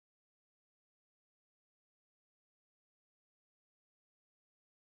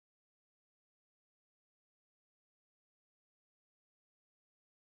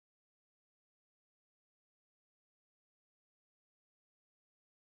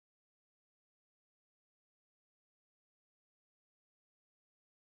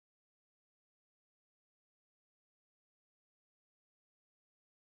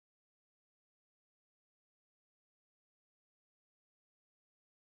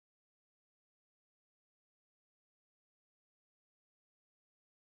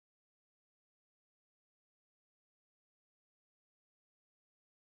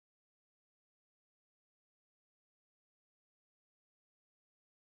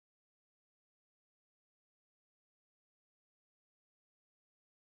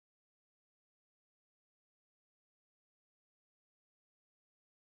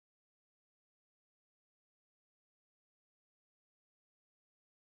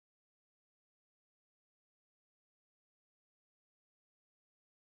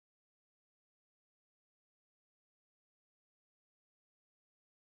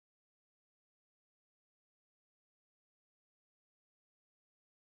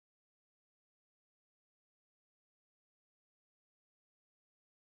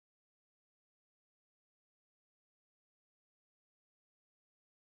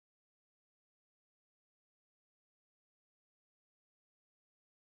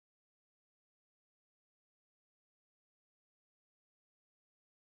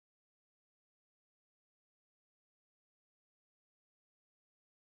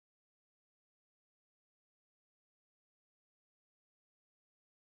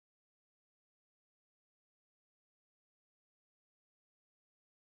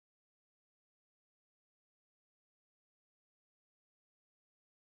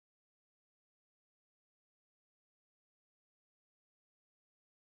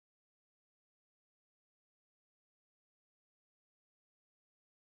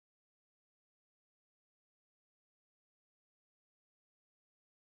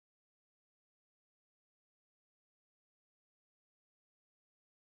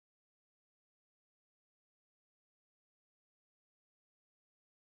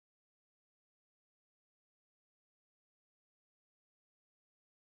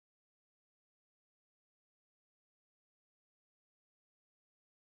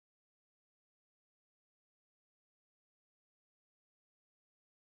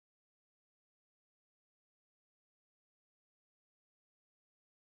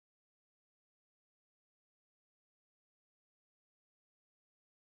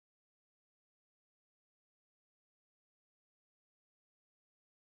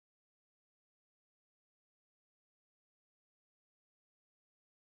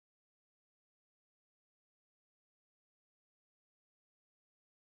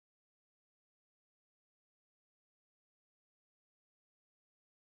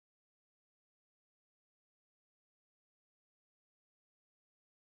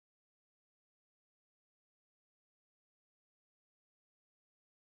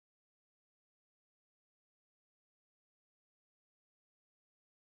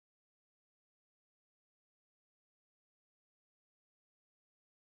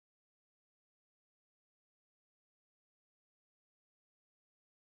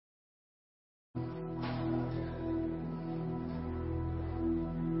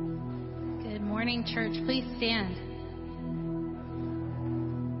morning, church. Please stand.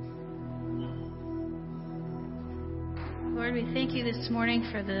 Lord, we thank you this morning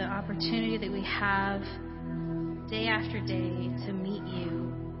for the opportunity that we have day after day to meet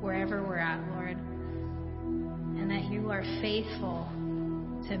you wherever we're at, Lord, and that you are faithful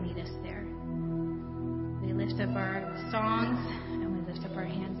to meet us there. We lift up our songs and we lift up our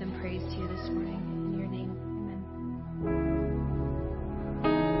hands in praise to you this morning. In your name, amen.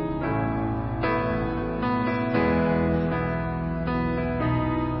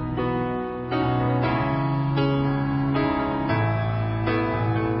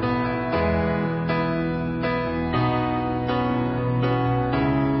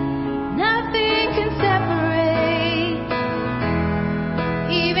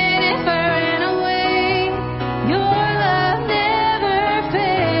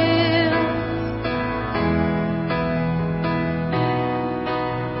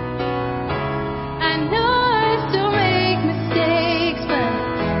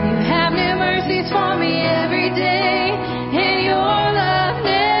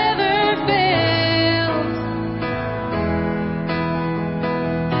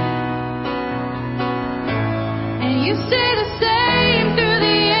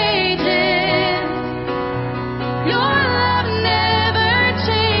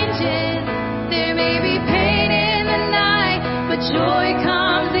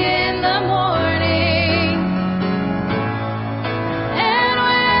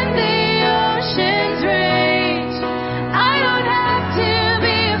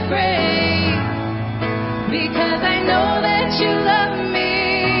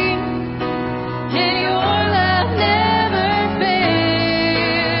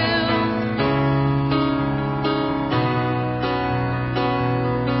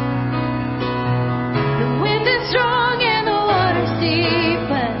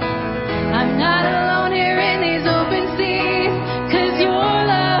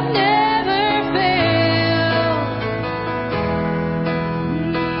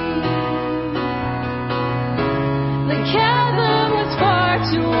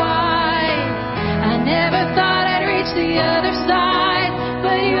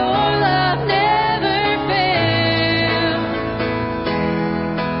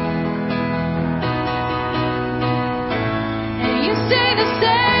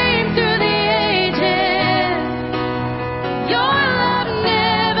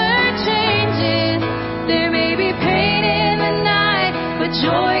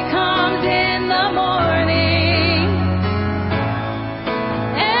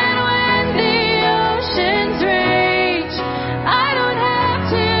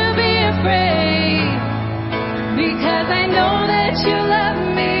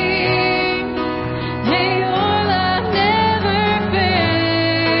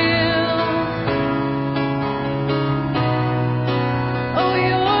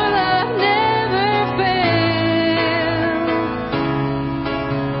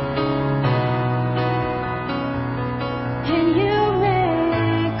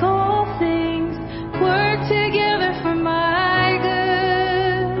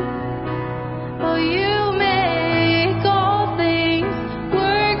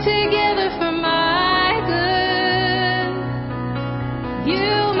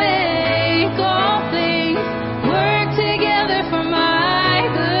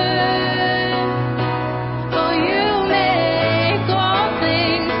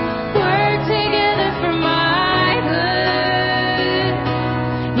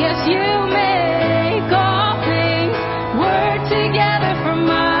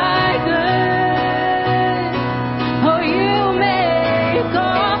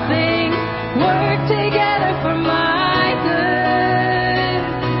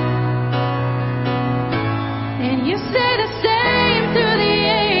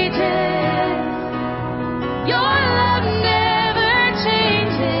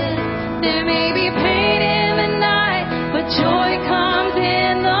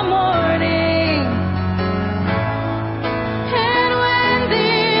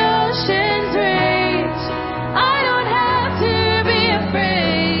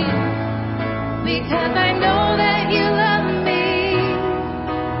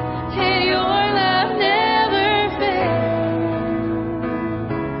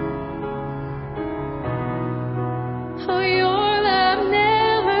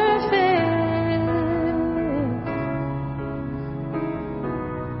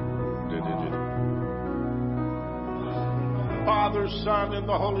 Son, and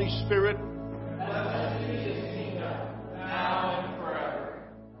the Holy Spirit. Blessed be his kingdom, now and forever.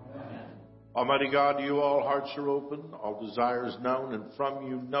 Amen. Almighty God, to you all hearts are open, all desires known, and from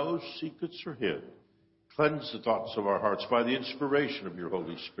you no secrets are hid. Cleanse the thoughts of our hearts by the inspiration of your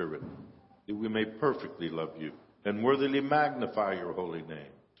Holy Spirit, that we may perfectly love you and worthily magnify your holy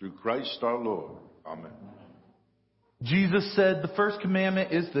name. Through Christ our Lord. Amen. Jesus said, the first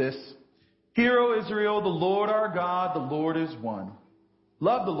commandment is this: Hear, O Israel, the Lord our God, the Lord is one.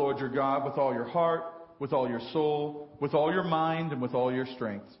 Love the Lord your God with all your heart, with all your soul, with all your mind, and with all your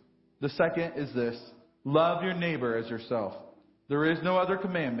strength. The second is this: love your neighbor as yourself. There is no other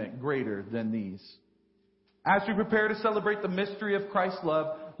commandment greater than these. As we prepare to celebrate the mystery of Christ's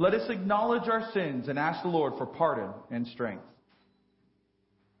love, let us acknowledge our sins and ask the Lord for pardon and strength.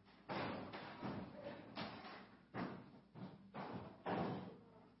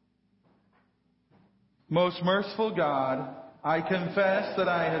 Most merciful God, I confess that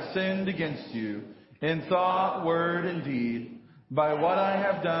I have sinned against you in thought, word, and deed, by what I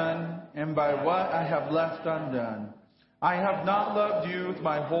have done and by what I have left undone. I have not loved you with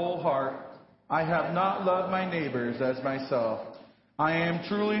my whole heart. I have not loved my neighbors as myself. I am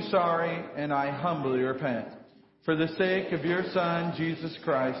truly sorry, and I humbly repent. For the sake of your Son, Jesus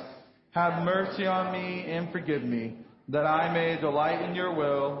Christ, have mercy on me and forgive me, that I may delight in your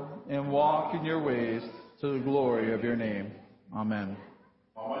will and walk in your ways to the glory of your name. Amen.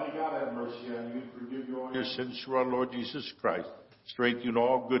 Almighty God, have mercy on you and forgive you all your sins through our Lord Jesus Christ. Strengthen you in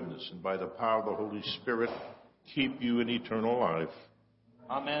all goodness, and by the power of the Holy Spirit, keep you in eternal life.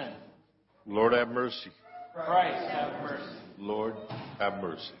 Amen. Lord, have mercy. Christ, have mercy. Lord, have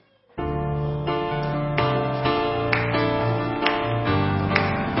mercy. We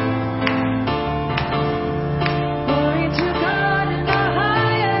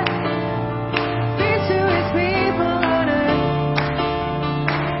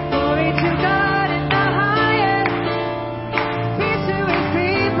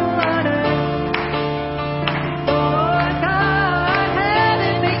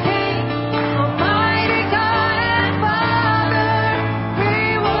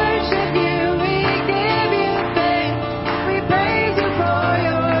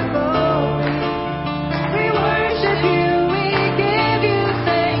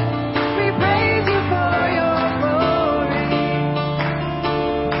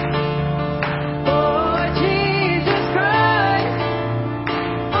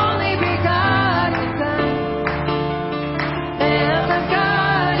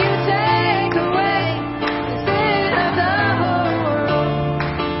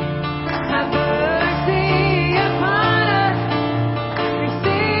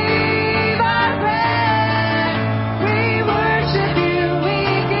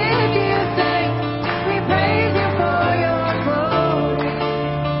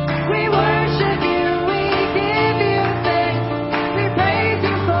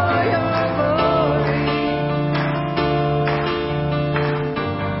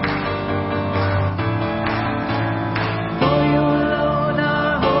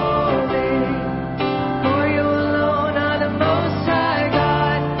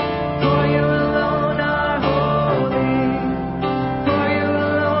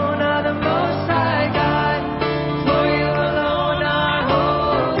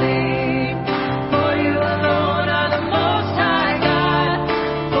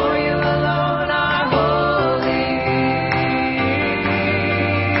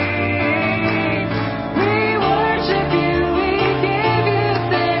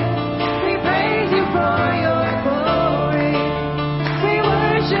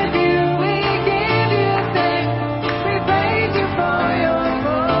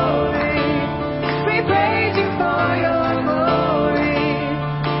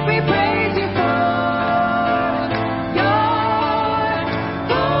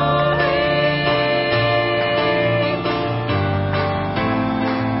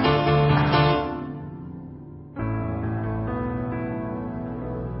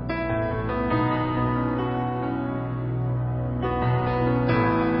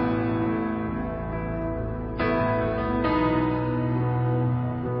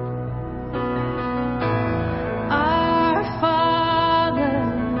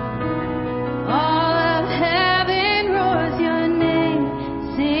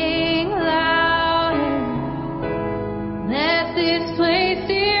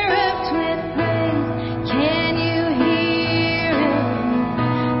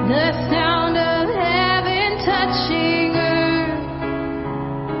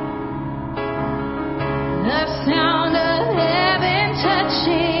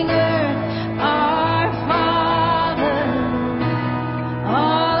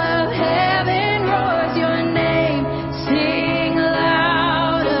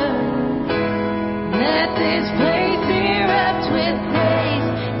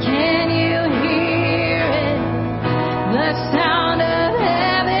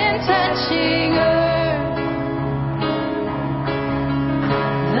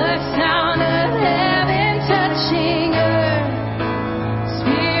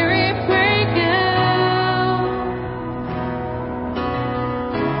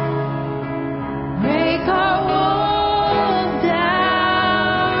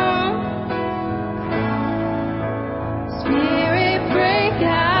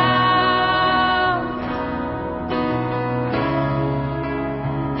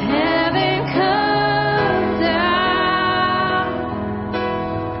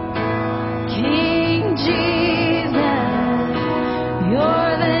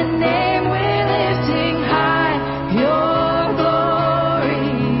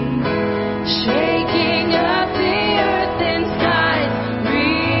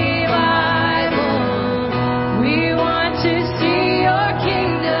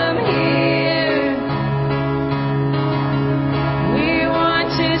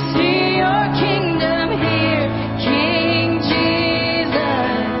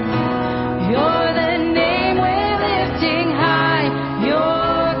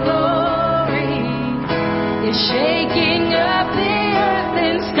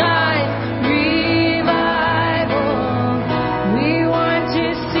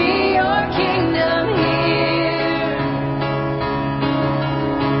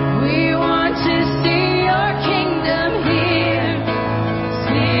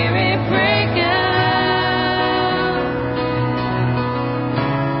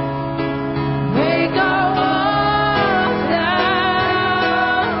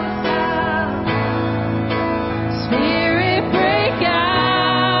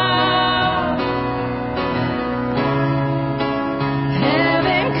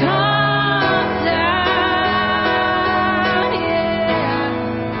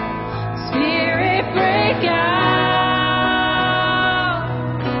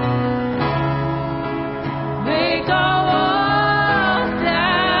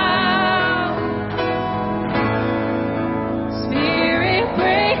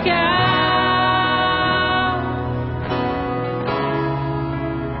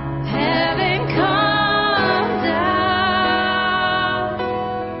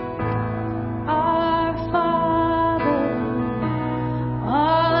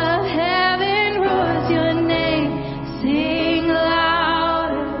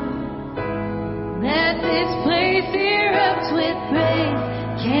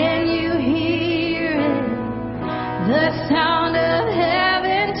praise. Can you hear it? The sound of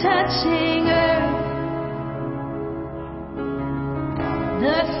heaven touching earth.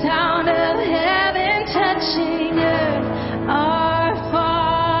 The sound of heaven touching earth. Our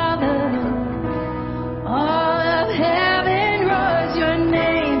Father, all of heaven roars your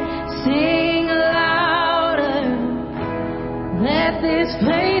name. Sing louder. Let this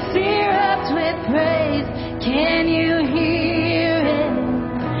place erupt with praise. Can you hear it?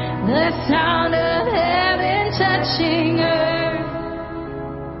 The sound of heaven touching earth.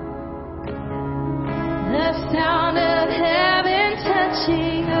 The sound of heaven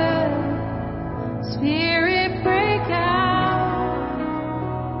touching earth. Spirit, break out.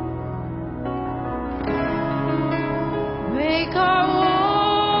 Break our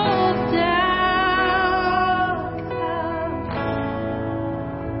walls down.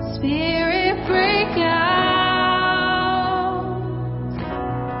 Spirit, break out.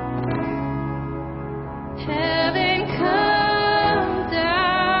 Heaven come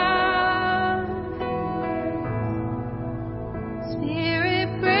down. Spirit,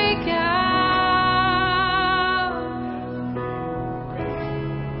 break out.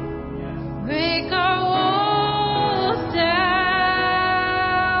 Break our walls down,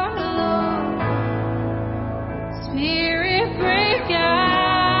 Lord. Spirit, break out.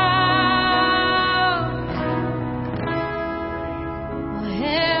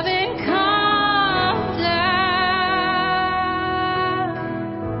 Heaven come down.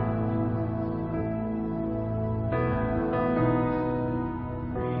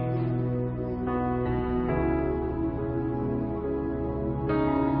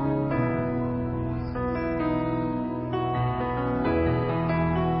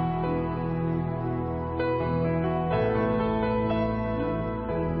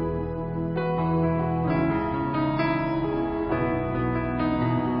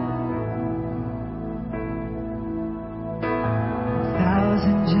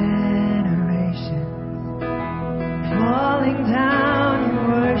 Thousand generations falling down in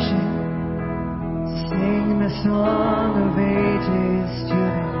worship, sing the song of ages to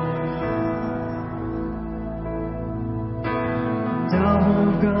the Lord. And all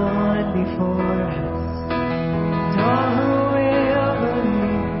who've gone before us, and all who will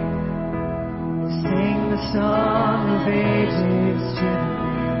believe, sing the song of ages to the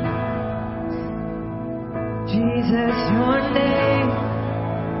Lord. Jesus, your name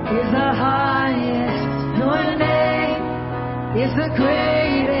is the highest. Your name is the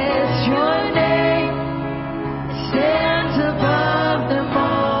greatest. Your name stands above them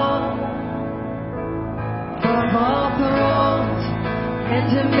all. Above all thrones and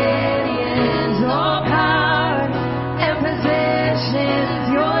dominions, all power and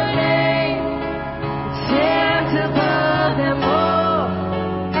possessions. Your name stands above them all.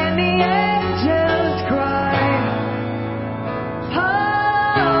 And the angels cry,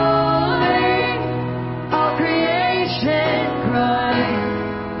 holy. All creation cries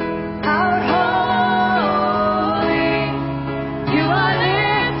out, holy. You are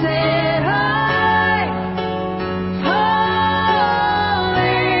lifted high,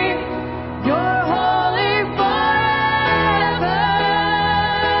 holy.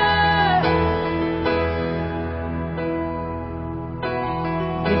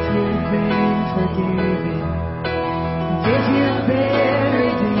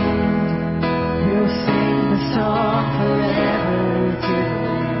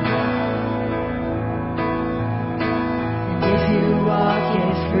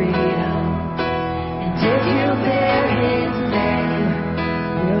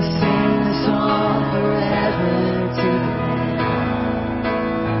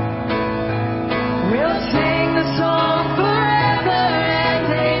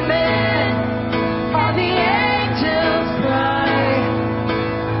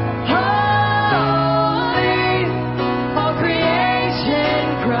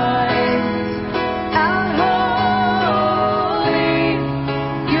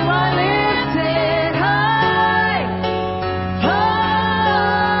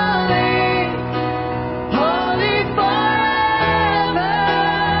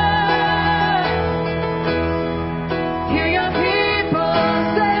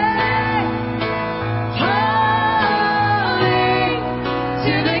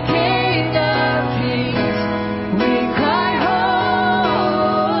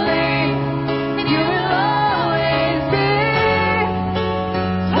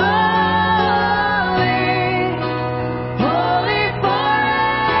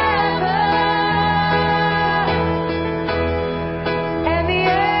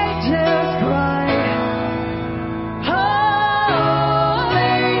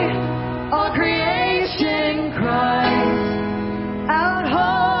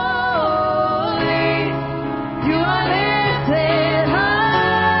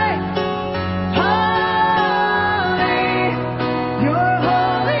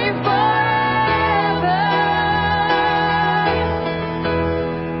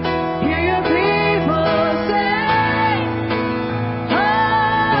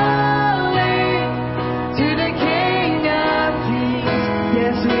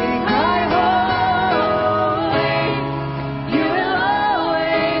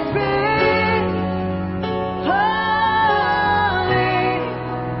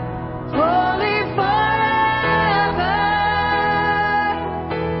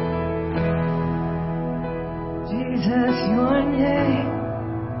 Jesus, your name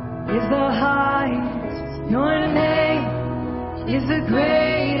is the highest. Your name is the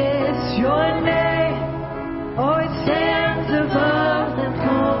greatest. Your name, oh, it stands above them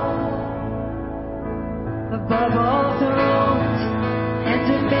all. Above all thrones and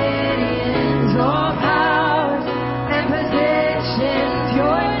dominions, all powers and positions,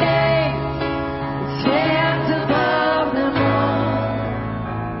 your name stands above them all.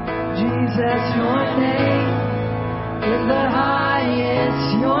 Jesus, your name is the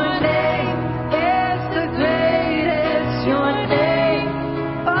highest. Your name is the greatest. Your name,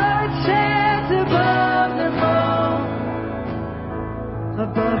 oh, it stands above them all.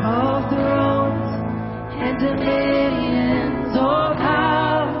 Above all thrones and dominions, all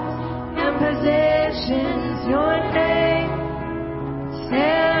powers and positions, your name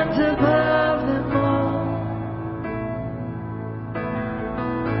stands above them all.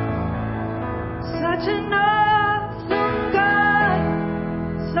 Such an awesome God,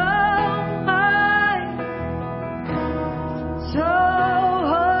 so mighty, so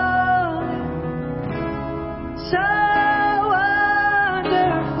holy, so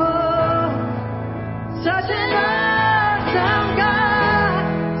wonderful. Such an awesome God,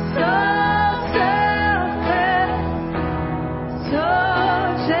 so selfless, so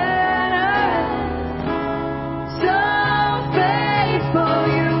generous, so faithful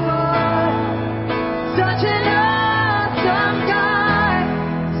you are. Such an awesome God,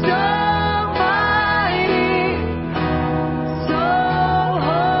 so mighty, so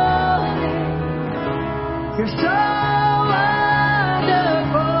holy. You're so wonderful.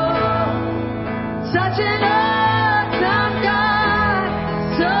 Such an awesome God,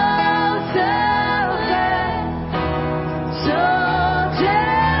 so selfless, so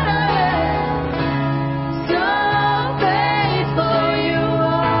generous, so faithful you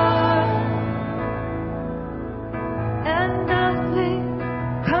are. And nothing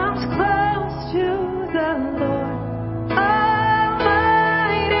comes close to the Lord Almighty.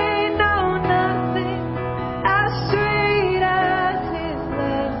 No, nothing as sweet as His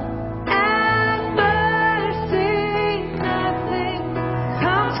love and mercy. Nothing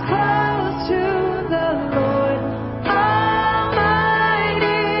comes close to the Lord Almighty.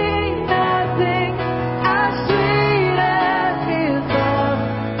 Nothing as sweet as His love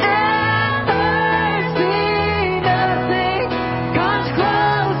and mercy. Nothing comes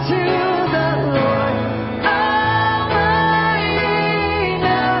close to the Lord Almighty.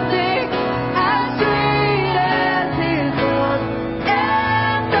 Nothing as sweet as His love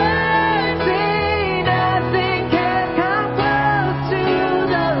and mercy. Nothing can come close to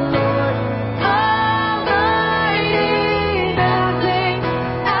the Lord Almighty. Nothing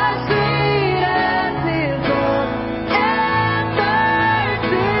as sweet as His love and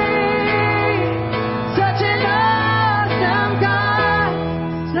mercy. Such an awesome God,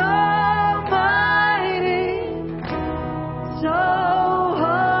 so mighty, so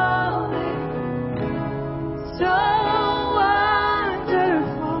holy, so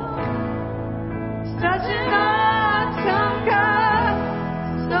wonderful. Such an awesome God,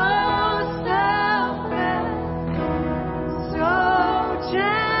 so selfless, so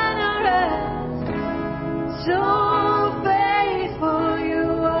generous, so faithful you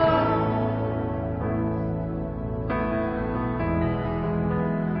are.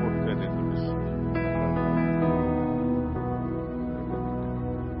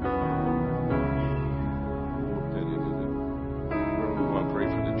 I'll pray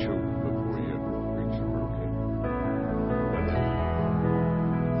for the children before you preach them, okay?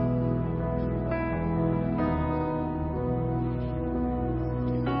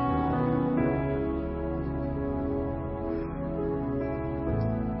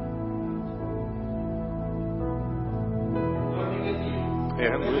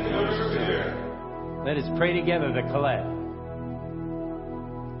 And with your spirit. Let us pray together the collect.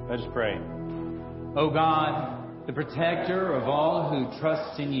 Let us pray. O God, the protector of all who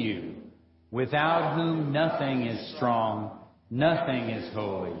trust in you, without whom nothing is strong, nothing is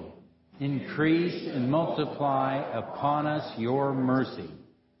holy, increase and multiply upon us your mercy,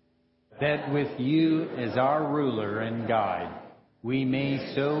 that with you as our ruler and guide, we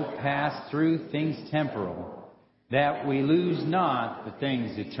may so pass through things temporal, that we lose not the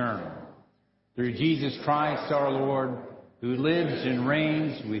things eternal. Through Jesus Christ our Lord, who lives and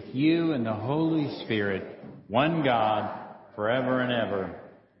reigns with you and the Holy Spirit, one God, forever and ever.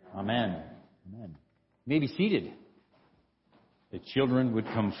 Amen. Amen. You may be seated. The children would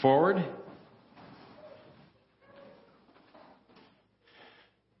come forward.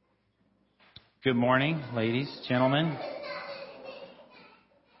 Good morning, ladies, gentlemen.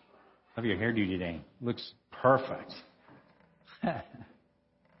 Love your hairdo today. Looks Perfect.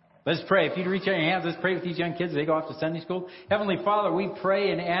 Let's pray. If you'd reach out your hands, let's pray with these young kids as they go off to Sunday school. Heavenly Father, we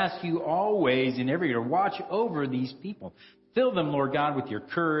pray and ask you always and every year to watch over these people. Fill them, Lord God, with your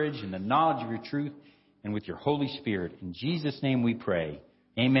courage and the knowledge of your truth and with your Holy Spirit. In Jesus' name we pray.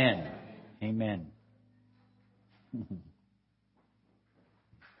 Amen. Amen.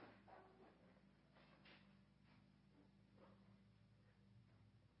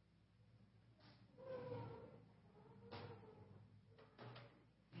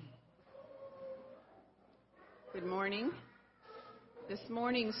 Good morning. This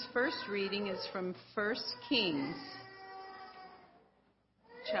morning's first reading is from 1 Kings,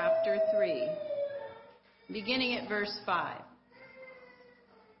 chapter 3, beginning at verse 5.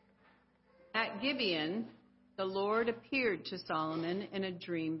 At Gibeon, the Lord appeared to Solomon in a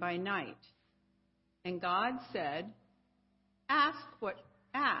dream by night. And God said, Ask,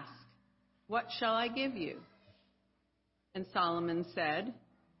 what shall I give you? And Solomon said,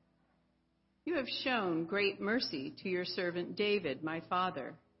 You have shown great mercy to your servant David, my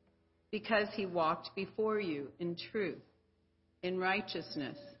father, because he walked before you in truth, in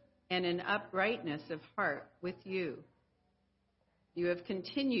righteousness, and in uprightness of heart with you. You have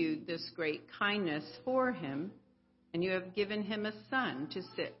continued this great kindness for him, and you have given him a son to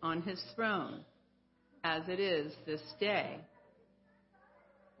sit on his throne, as it is this day.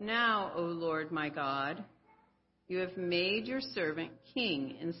 Now, O Lord my God, you have made your servant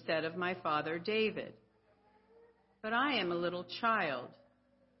king instead of my father David. But I am a little child.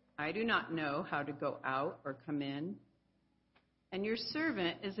 I do not know how to go out or come in. And your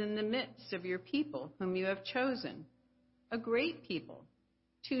servant is in the midst of your people whom you have chosen, a great people,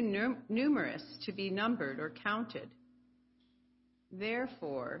 too numerous to be numbered or counted.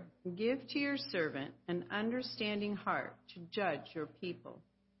 Therefore, give to your servant an understanding heart to judge your people,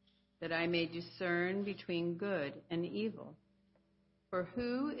 that I may discern between good and evil. For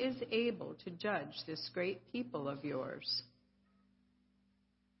who is able to judge this great people of yours?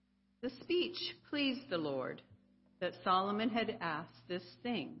 The speech pleased the Lord, that Solomon had asked this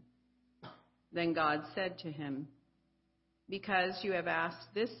thing. Then God said to him, Because you have asked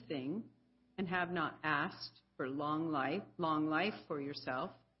this thing, and have not asked for long life for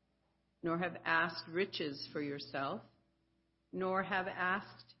yourself, nor have asked riches for yourself, nor have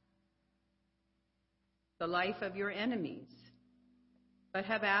asked the life of your enemies, but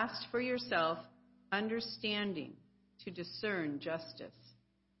have asked for yourself understanding to discern justice.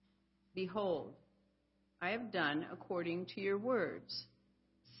 Behold, I have done according to your words.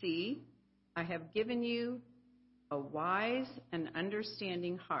 See, I have given you a wise and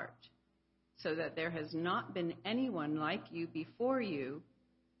understanding heart, so that there has not been anyone like you before you,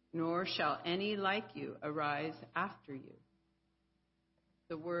 nor shall any like you arise after you.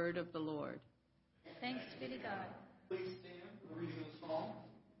 The word of the Lord. Thanks be to God. Please stand for the reading of the psalm.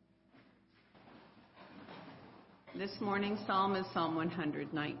 This morning's psalm is Psalm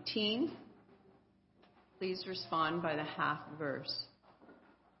 119. Please respond by the half verse.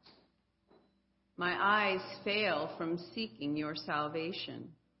 My eyes fail from seeking your salvation.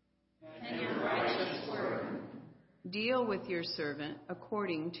 And your righteous word. Deal with your servant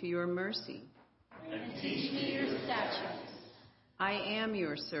according to your mercy. And teach me your statutes. I am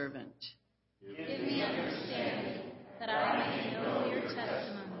your servant. Give me understanding, that I may know your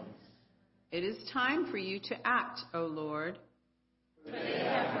testimonies. It is time for you to act, O Lord. For they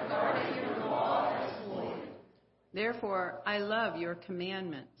have regarded your law as void. Therefore, I love your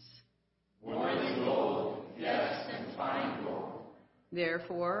commandments. More than gold, yes, and fine gold.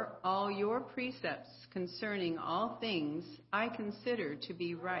 Therefore, all your precepts concerning all things I consider to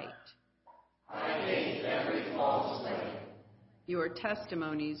be right. I hate every false way. Your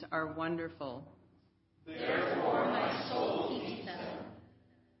testimonies are wonderful. Therefore, my soul keeps them.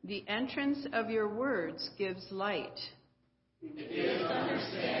 The entrance of your words gives light. It gives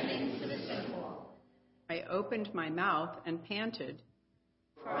understanding to the simple. I opened my mouth and panted.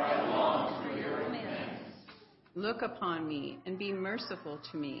 For I long for your commands. Look upon me and be merciful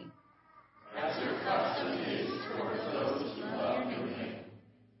to me. As your custom is toward those who love your name.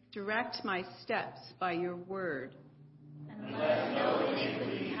 Direct my steps by your word. And let no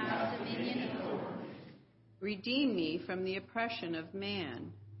iniquity have dominion over me. Redeem me from the oppression of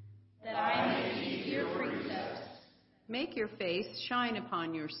man. That I may keep your precepts. Make your face shine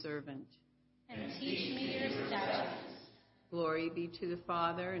upon your servant. And teach me your statutes. Glory be to the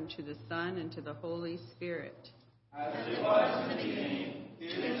Father, and to the Son, and to the Holy Spirit. As it was in the beginning,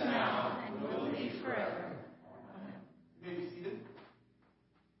 is now, and will be forever. Amen. You may be seated.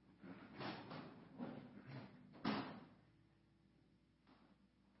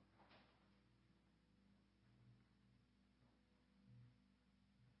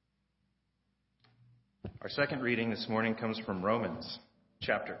 Our second reading this morning comes from Romans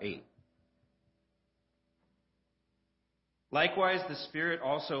chapter 8. Likewise, the Spirit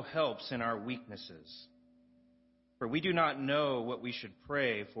also helps in our weaknesses. For we do not know what we should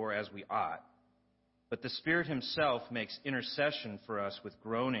pray for as we ought, but the Spirit himself makes intercession for us with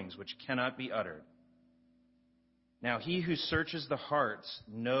groanings which cannot be uttered. Now he who searches the hearts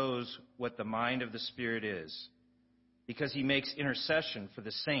knows what the mind of the Spirit is, because he makes intercession for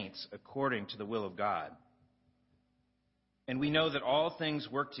the saints according to the will of God. And we know that all things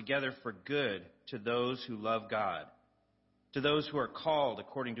work together for good to those who love God, to those who are called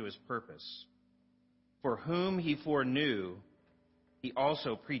according to his purpose. For whom he foreknew, he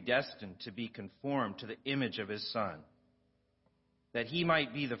also predestined to be conformed to the image of his Son, that he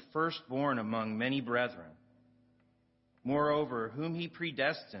might be the firstborn among many brethren. Moreover, whom he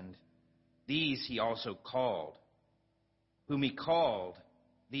predestined, these he also called. Whom he called,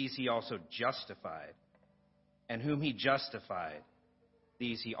 these he also justified. And whom he justified,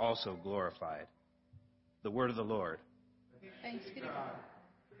 these he also glorified. The word of the Lord. Thanks be to God.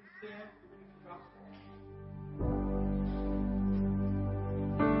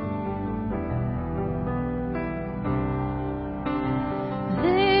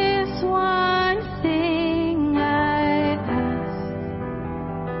 This one thing I ask,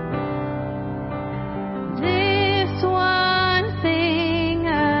 this one thing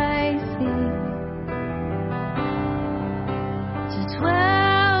I seek, to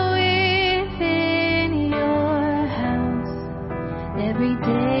dwell within your house every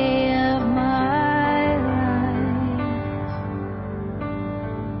day of my life.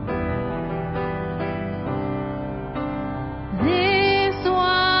 This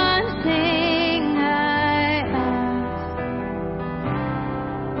one thing I ask,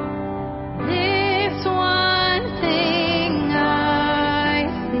 this one thing I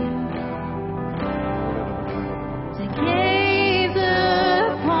seek, to gaze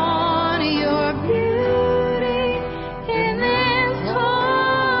upon your beauty in this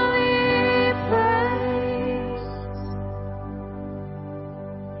holy place.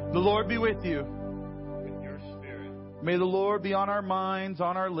 The Lord be with you. With your spirit. May the Lord be on our minds,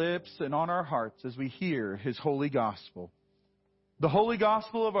 on our lips, and on our hearts as we hear his holy gospel. The holy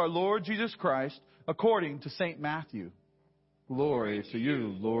gospel of our Lord Jesus Christ according to St. Matthew. Glory to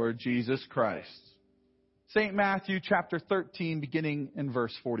you, Lord Jesus Christ. St. Matthew chapter 13, beginning in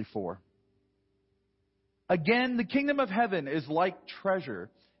verse 44. Again, the kingdom of heaven is like treasure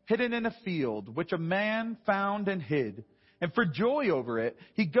hidden in a field, which a man found and hid. And for joy over it,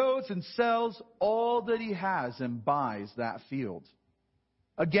 he goes and sells all that he has and buys that field.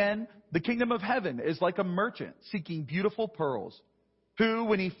 Again, the kingdom of heaven is like a merchant seeking beautiful pearls, who,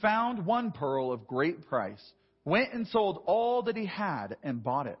 when he found one pearl of great price, went and sold all that he had and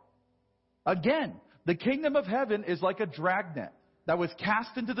bought it. Again, the kingdom of heaven is like a dragnet that was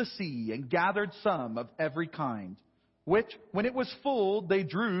cast into the sea and gathered some of every kind, which, when it was full, they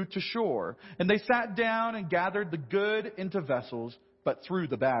drew to shore. And they sat down and gathered the good into vessels, but threw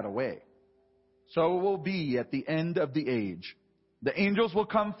the bad away. So it will be at the end of the age. The angels will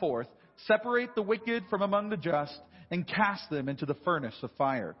come forth, separate the wicked from among the just, and cast them into the furnace of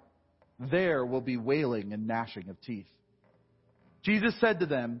fire. There will be wailing and gnashing of teeth. Jesus said to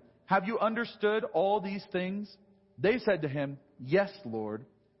them, "Have you understood all these things?" They said to him, "Yes, Lord."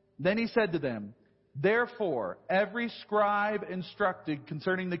 Then he said to them, "Therefore, every scribe instructed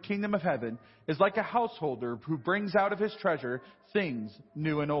concerning the kingdom of heaven is like a householder who brings out of his treasure things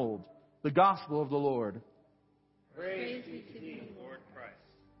new and old." The gospel of the Lord. Praise be to thee, Lord Christ.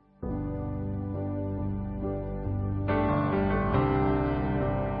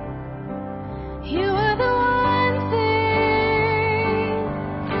 You are the one thing.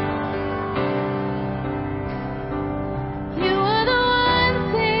 You are the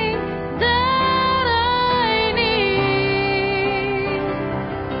one thing that I need.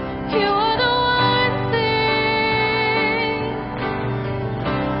 You are the one thing.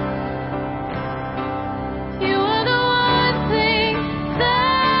 You are the one thing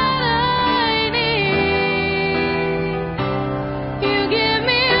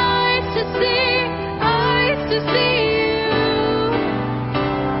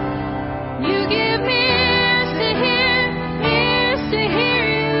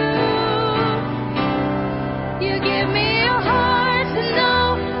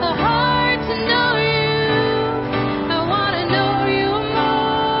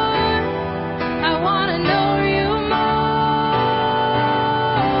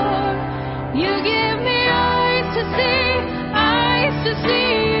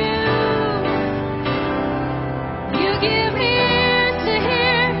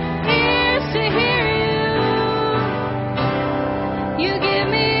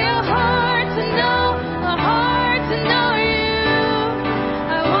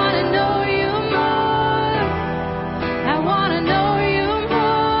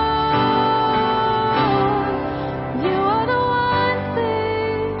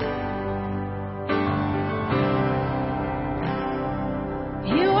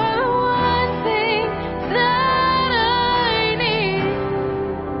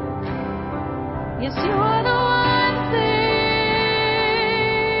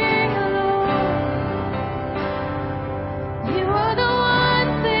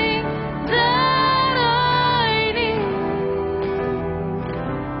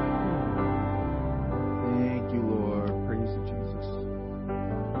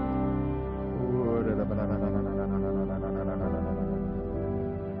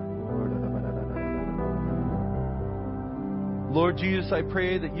Lord Jesus, I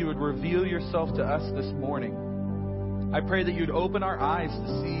pray that you would reveal yourself to us this morning. I pray that you'd open our eyes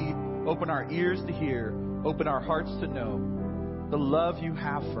to see, open our ears to hear, open our hearts to know the love you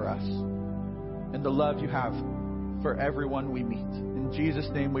have for us and the love you have for everyone we meet. In Jesus'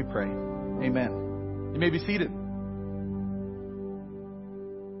 name we pray. Amen. You may be seated.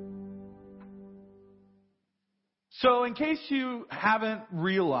 So in case you haven't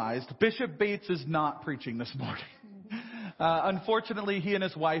realized, Bishop Bates is not preaching this morning. Unfortunately, he and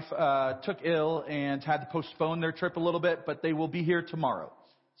his wife took ill and had to postpone their trip a little bit, but they will be here tomorrow.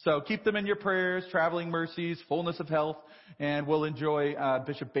 So keep them in your prayers, traveling mercies, fullness of health, and we'll enjoy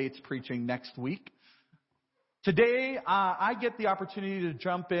Bishop Bates preaching next week. Today, I get the opportunity to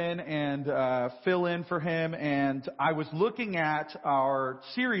jump in and fill in for him, and I was looking at our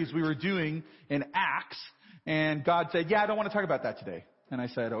series we were doing in Acts, and God said, yeah, I don't want to talk about that today. And I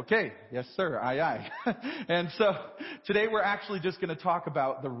said, okay, yes, sir, aye. And so today we're actually just going to talk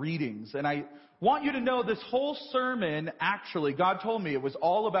about the readings. And I want you to know this whole sermon, actually, God told me it was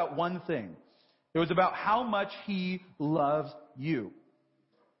all about one thing. It was about how much He loves you.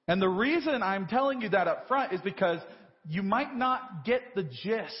 And the reason I'm telling you that up front is because you might not get the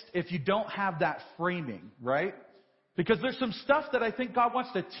gist if you don't have that framing, right? Because there's some stuff that I think God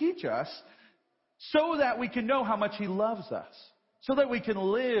wants to teach us so that we can know how much He loves us, so that we can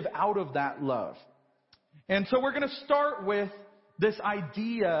live out of that love. And so we're going to start with this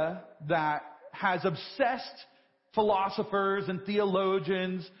idea that has obsessed philosophers and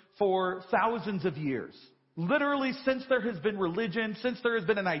theologians for thousands of years. Literally, since there has been religion, since there has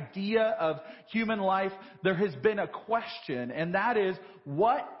been an idea of human life, there has been a question, and that is,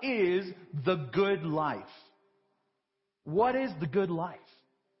 what is the good life? What is the good life?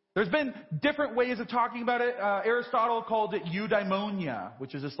 There's been different ways of talking about it. Aristotle called it eudaimonia,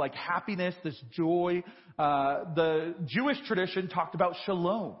 which is this like happiness, this joy. The Jewish tradition talked about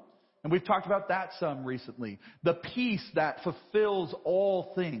shalom. And we've talked about that some recently. The peace that fulfills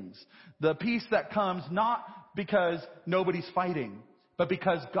all things. The peace that comes not because nobody's fighting, but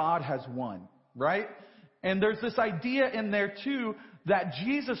because God has won, right? And there's this idea in there too that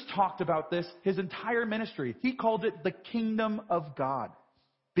Jesus talked about this his entire ministry. He called it the kingdom of God.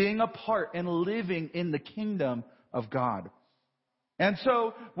 Being a part and living in the kingdom of God. And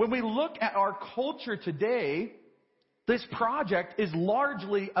so when we look at our culture today, this project is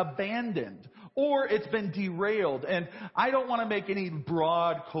largely abandoned or it's been derailed. And I don't want to make any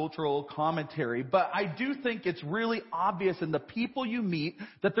broad cultural commentary, but I do think it's really obvious in the people you meet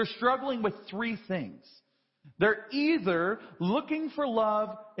that they're struggling with three things. They're either looking for love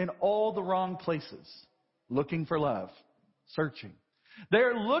in all the wrong places, looking for love, searching.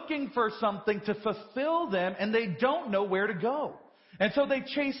 They're looking for something to fulfill them, and they don't know where to go. And so they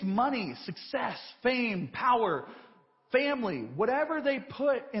chase money, success, fame, power, family, whatever they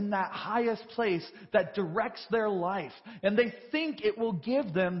put in that highest place that directs their life. And they think it will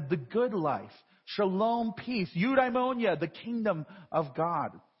give them the good life. Shalom, peace, eudaimonia, the kingdom of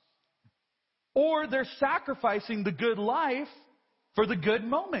God. Or they're sacrificing the good life for the good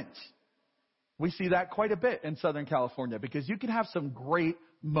moments. We see that quite a bit in Southern California because you can have some great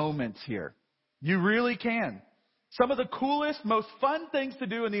moments here. You really can. Some of the coolest, most fun things to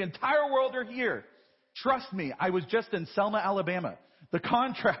do in the entire world are here. Trust me, I was just in Selma, Alabama. The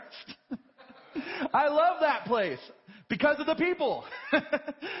contrast. I love that place because of the people.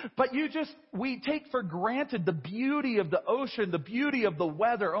 But we take for granted the beauty of the ocean, the beauty of the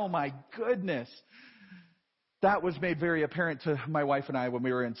weather. Oh my goodness. That was made very apparent to my wife and I when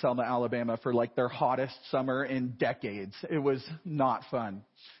we were in Selma, Alabama for like their hottest summer in decades. It was not fun.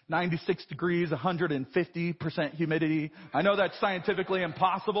 96 degrees, 150% humidity. I know that's scientifically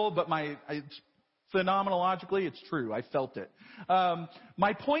impossible, but phenomenologically, it's true. I felt it.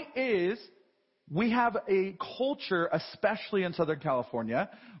 My point is, we have a culture, especially in Southern California,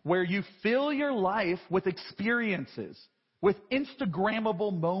 where you fill your life with experiences, with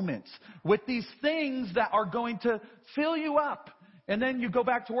Instagrammable moments, with these things that are going to fill you up. And then you go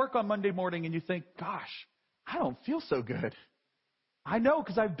back to work on Monday morning and you think, gosh, I don't feel so good. I know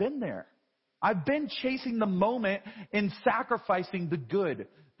because I've been there. I've been chasing the moment and sacrificing the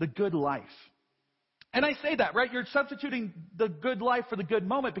good life. And I say that, right? You're substituting the good life for the good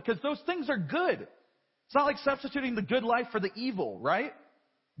moment because those things are good. It's not like substituting the good life for the evil, right?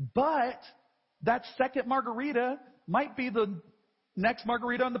 But that second margarita might be the next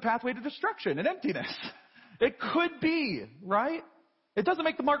margarita on the pathway to destruction and emptiness. It could be, right? It doesn't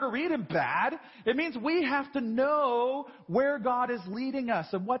make the margarita bad. It means we have to know where God is leading us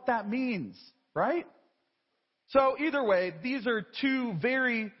and what that means, right? So either way, these are two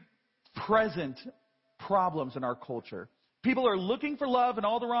very present problems in our culture. People are looking for love in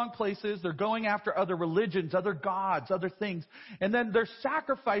all the wrong places. They're going after other religions, other gods, other things. And then they're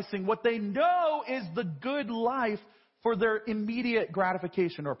sacrificing what they know is the good life for their immediate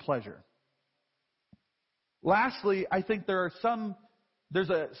gratification or pleasure. Lastly, I think there's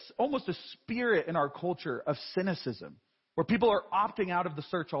almost a spirit in our culture of cynicism where people are opting out of the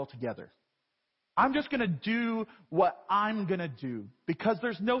search altogether. I'm just going to do what I'm going to do because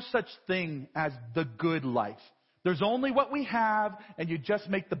there's no such thing as the good life. There's only what we have, and you just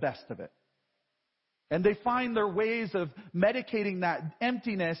make the best of it. And they find their ways of medicating that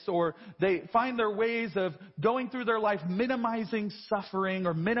emptiness, or they find their ways of going through their life minimizing suffering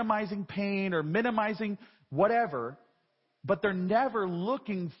or minimizing pain or minimizing whatever, but they're never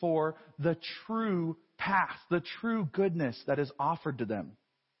looking for the true path, the true goodness that is offered to them.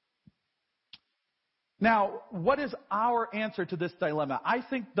 Now, what is our answer to this dilemma? I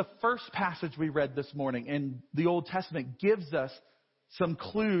think the first passage we read this morning in the Old Testament gives us some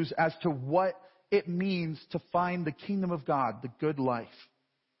clues as to what it means to find the kingdom of God, the good life.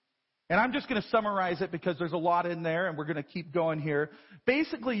 And I'm just going to summarize it because there's a lot in there and we're going to keep going here.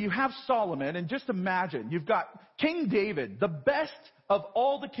 Basically, you have Solomon, and just imagine, you've got King David, the best of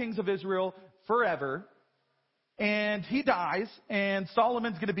all the kings of Israel forever. And he dies, and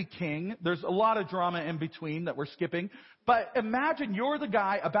Solomon's going to be king. There's a lot of drama in between that we're skipping. But imagine you're the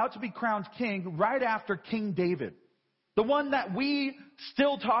guy about to be crowned king right after King David. The one that we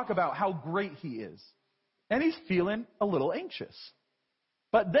still talk about how great he is. And he's feeling a little anxious.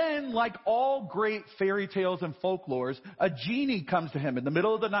 But then, like all great fairy tales and folklores, a genie comes to him in the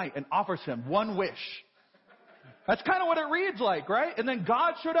middle of the night and offers him one wish. That's kind of what it reads like, right? And then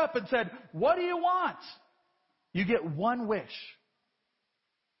God showed up and said, "What do you want?" You get one wish.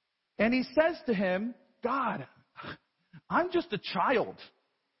 And he says to him, "God, I'm just a child.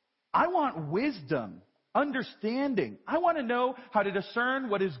 I want wisdom, understanding. I want to know how to discern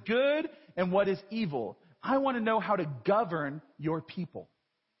what is good and what is evil. I want to know how to govern your people."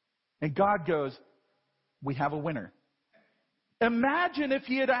 And God goes, "We have a winner." Imagine if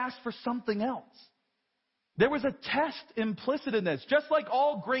he had asked for something else. There was a test implicit in this. Just like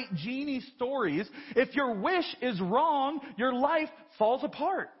all great genie stories, if your wish is wrong, your life falls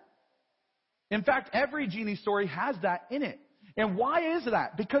apart. In fact, every genie story has that in it. And why is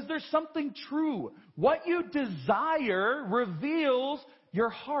that? Because there's something true. What you desire reveals your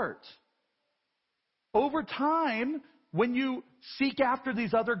heart. Over time, when you seek after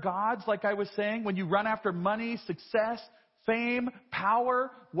these other gods, like I was saying, when you run after money, success, fame, power,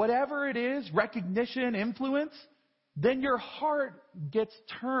 whatever it is, recognition, influence, then your heart gets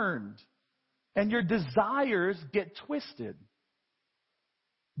turned and your desires get twisted.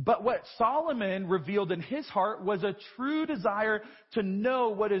 But what Solomon revealed in his heart was a true desire to know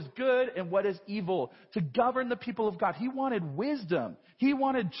what is good and what is evil, to govern the people of God. He wanted wisdom. He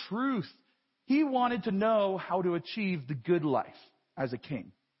wanted truth. He wanted to know how to achieve the good life as a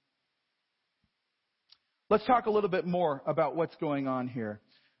king. Let's talk a little bit more about what's going on here.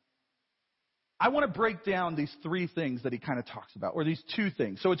 I want to break down these three things that he kind of talks about, or these two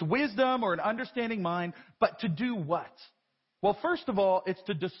things. So it's wisdom or an understanding mind, but to do what? Well, first of all, it's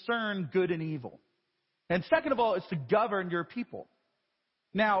to discern good and evil. And second of all, it's to govern your people.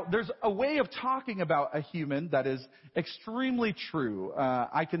 Now, there's a way of talking about a human that is extremely true.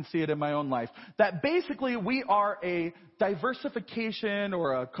 I can see it in my own life. That basically we are a diversification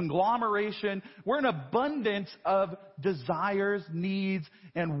or a conglomeration. We're an abundance of desires, needs,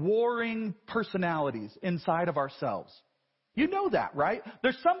 and warring personalities inside of ourselves. You know that, right?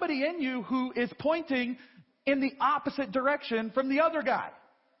 There's somebody in you who is pointing in the opposite direction from the other guy.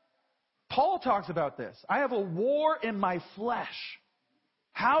 Paul talks about this. I have a war in my flesh.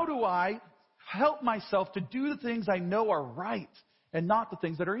 How do I help myself to do the things I know are right and not the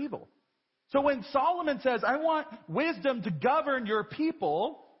things that are evil? So when Solomon says, I want wisdom to govern your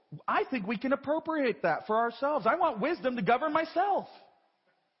people, I think we can appropriate that for ourselves. I want wisdom to govern myself.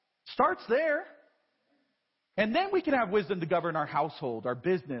 Starts there. And then we can have wisdom to govern our household, our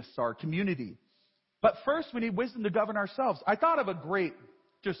business, our community. But first we need wisdom to govern ourselves. I thought of a great,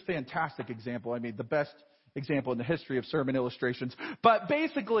 just fantastic example. I mean, the best example in the history of sermon illustrations. But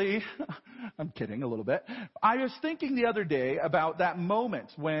basically, I'm kidding a little bit. I was thinking the other day about that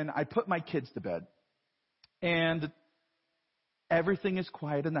moment when I put my kids to bed and everything is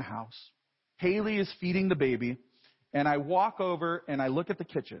quiet in the house. Haley is feeding the baby, and I walk over and I look at the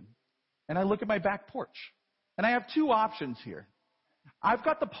kitchen and I look at my back porch. And I have two options here. I've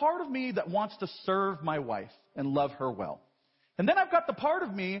got the part of me that wants to serve my wife and love her well. And then I've got the part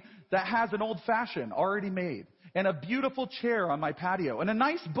of me that has an old-fashioned already made and a beautiful chair on my patio and a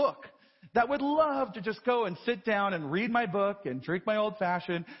nice book. that would love to just go and sit down and read my book and drink my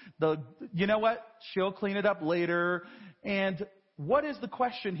old-fashioned. You know what? She'll clean it up later. And what is the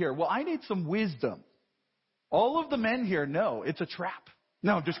question here? Well, I need some wisdom. All of the men here know it's a trap.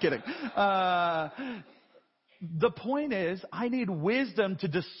 No, I'm just kidding. The point is, I need wisdom to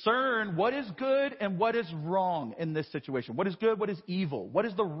discern what is good and what is wrong in this situation. What is good, what is evil, what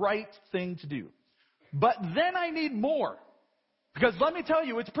is the right thing to do. But then I need more. Because let me tell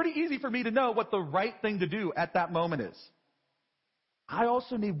you, it's pretty easy for me to know what the right thing to do at that moment is. I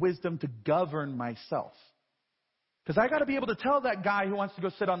also need wisdom to govern myself. Because I got to be able to tell that guy who wants to go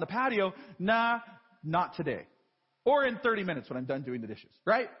sit on the patio, nah, not today. Or in 30 minutes when I'm done doing the dishes,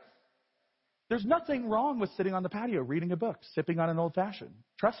 right? There's nothing wrong with sitting on the patio, reading a book, sipping on an old-fashioned.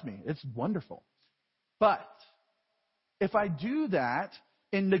 Trust me, it's wonderful. But if I do that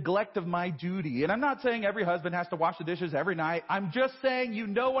in neglect of my duty, and I'm not saying every husband has to wash the dishes every night. I'm just saying you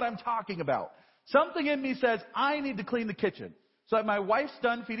know what I'm talking about. Something in me says, I need to clean the kitchen. So that my wife's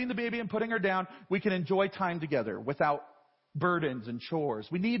done feeding the baby and putting her down, we can enjoy time together without burdens and chores.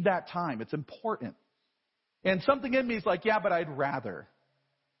 We need that time. It's important. And something in me is like, yeah, but I'd rather.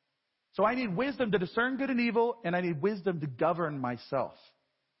 So I need wisdom to discern good and evil, and I need wisdom to govern myself.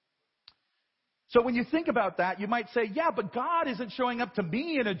 So when you think about that, you might say, yeah, but God isn't showing up to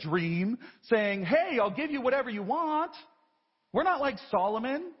me in a dream saying, hey, I'll give you whatever you want. We're not like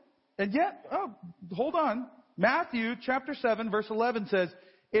Solomon. And yet, hold on. Matthew chapter 7, verse 11 says,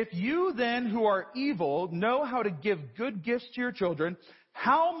 if you then who are evil know how to give good gifts to your children,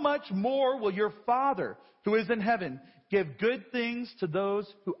 how much more will your Father who is in heaven give good things to those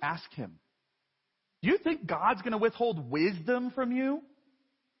who ask him? Do you think God's going to withhold wisdom from you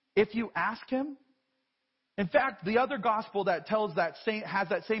if you ask him? In fact, the other gospel that has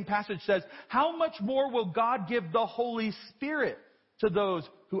that same passage says, how much more will God give the Holy Spirit to those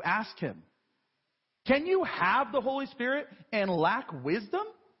who ask him? Can you have the Holy Spirit and lack wisdom?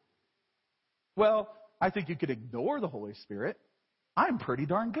 Well, I think you could ignore the Holy Spirit. I'm pretty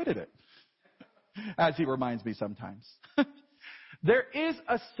darn good at it, as he reminds me sometimes. There is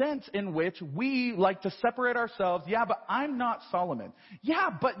a sense in which we like to separate ourselves. Yeah, but I'm not Solomon. Yeah,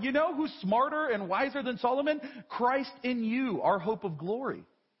 but you know who's smarter and wiser than Solomon? Christ in you, our hope of glory.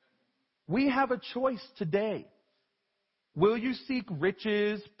 We have a choice today. Will you seek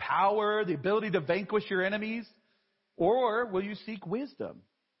riches, power, the ability to vanquish your enemies? Or will you seek wisdom?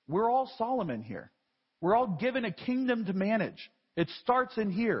 We're all Solomon here. We're all given a kingdom to manage. It starts in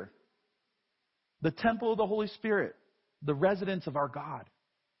here. The temple of the Holy Spirit. The residence of our God.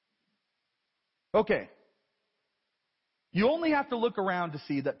 Okay. You only have to look around to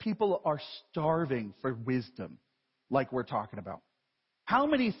see that people are starving for wisdom, like we're talking about. How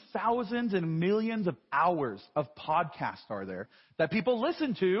many thousands and millions of hours of podcasts are there that people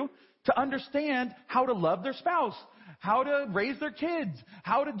listen to understand how to love their spouse, how to raise their kids,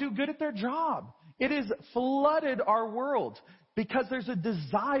 how to do good at their job? It has flooded our world because there's a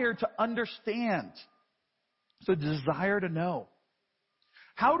desire to understand. So desire to know.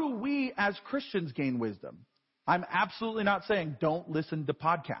 How do we as Christians gain wisdom? I'm absolutely not saying don't listen to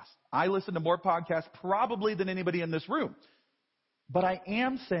podcasts. I listen to more podcasts probably than anybody in this room. But I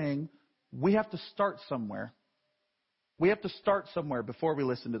am saying we have to start somewhere. We have to start somewhere before we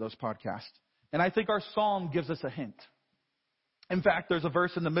listen to those podcasts. And I think our psalm gives us a hint. In fact, there's a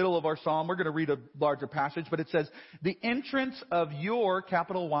verse in the middle of our psalm. We're going to read a larger passage, but it says, the entrance of your,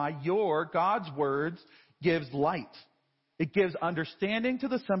 capital Y, your, God's words, gives light. It gives understanding to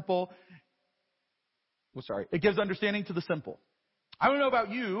the simple. It gives understanding to the simple. I don't know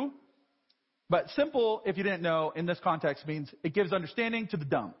about you, but simple, if you didn't know, in this context means it gives understanding to the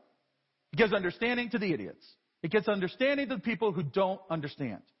dumb. It gives understanding to the idiots. It gives understanding to the people who don't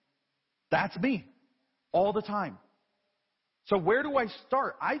understand. That's me. All the time. So where do I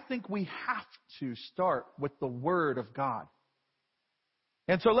start? I think we have to start with the Word of God.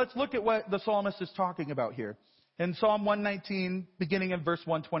 And so let's look at what the psalmist is talking about here. In Psalm 119, beginning in verse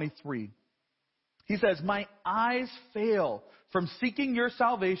 123, he says, my eyes fail from seeking your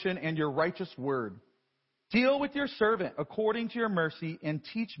salvation and your righteous word. Deal with your servant according to your mercy and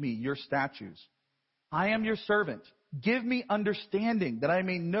teach me your statutes. I am your servant. Give me understanding that I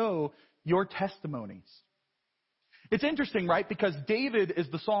may know your testimonies. It's interesting, right? Because David is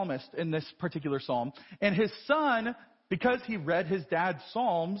the psalmist in this particular psalm, and his son, because he read his dad's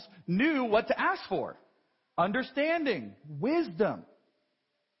psalms, knew what to ask for. Understanding, wisdom.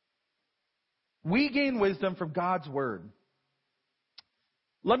 We gain wisdom from God's word.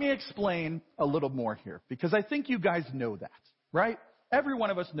 Let me explain a little more here, because I think you guys know that, right? Every one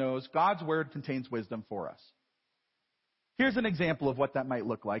of us knows God's word contains wisdom for us. Here's an example of what that might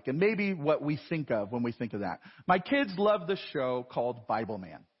look like, and maybe what we think of when we think of that. My kids love the show called Bible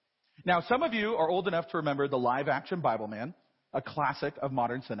Man. Now, some of you are old enough to remember the live-action Bible Man, a classic of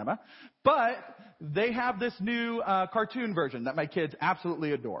modern cinema, but they have this new cartoon version that my kids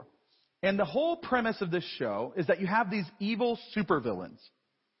absolutely adore. And the whole premise of this show is that you have these evil supervillains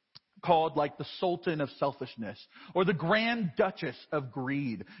called like the Sultan of Selfishness or the Grand Duchess of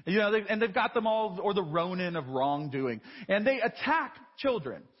Greed. You know, they've got them all, or the Ronin of Wrongdoing. And they attack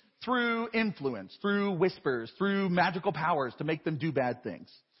children through influence, through whispers, through magical powers to make them do bad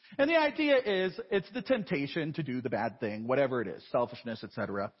things. And the idea is it's the temptation to do the bad thing, whatever it is, selfishness,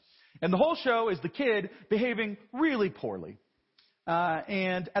 etc. And the whole show is the kid behaving really poorly.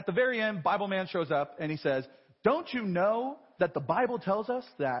 And at the very end, Bible Man shows up and he says, "Don't you know that the Bible tells us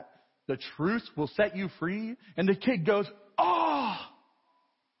that the truth will set you free?" And the kid goes, "Oh,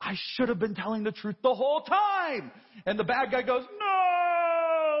 I should have been telling the truth the whole time." And the bad guy goes,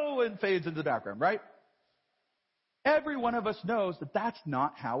 "No," and fades into the background, right? Every one of us knows that that's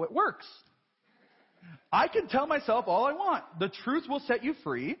not how it works. I can tell myself all I want. The truth will set you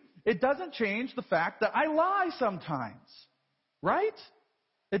free. It doesn't change the fact that I lie sometimes, right?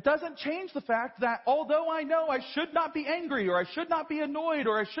 It doesn't change the fact that although I know I should not be angry, or I should not be annoyed,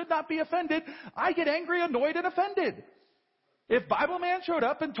 or I should not be offended, I get angry, annoyed, and offended. If Bible Man showed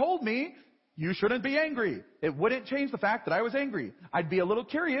up and told me, "You shouldn't be angry," it wouldn't change the fact that I was angry. I'd be a little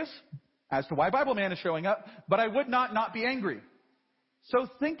curious as to why Bible Man is showing up, but I would not be angry. So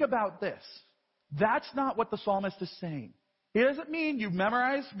think about this. That's not what the psalmist is saying. It doesn't mean you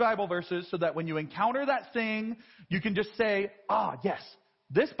memorize Bible verses so that when you encounter that thing, you can just say, yes,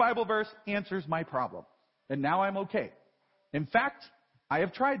 this Bible verse answers my problem, and now I'm okay. In fact, I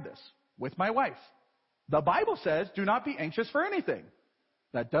have tried this with my wife. The Bible says, do not be anxious for anything.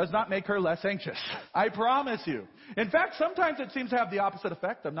 That does not make her less anxious. I promise you. In fact, sometimes it seems to have the opposite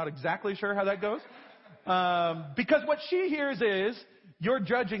effect. I'm not exactly sure how that goes. Because what she hears is, "You're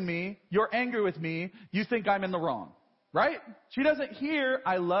judging me. You're angry with me. You think I'm in the wrong." Right? She doesn't hear,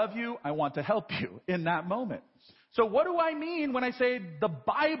 "I love you. I want to help you," in that moment. So what do I mean when I say the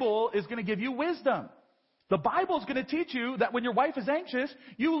Bible is going to give you wisdom? The Bible is going to teach you that when your wife is anxious,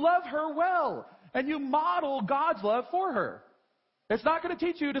 you love her well, and you model God's love for her. It's not going to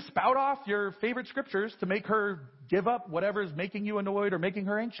teach you to spout off your favorite scriptures to make her give up whatever is making you annoyed or making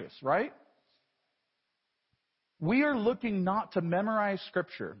her anxious, right? We are looking not to memorize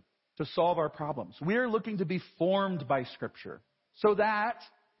scripture to solve our problems. We are looking to be formed by scripture so that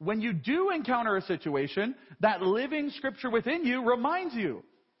when you do encounter a situation, that living scripture within you reminds you,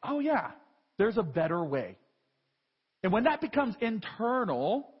 "Oh yeah, there's a better way." And when that becomes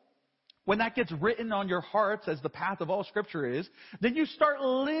internal, when that gets written on your hearts as the path of all scripture is, then you start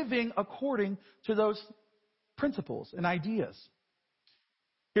living according to those principles and ideas.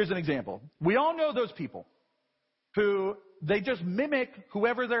 Here's an example. We all know those people who they just mimic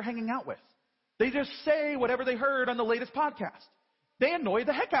whoever they're hanging out with. They just say whatever they heard on the latest podcast. They annoy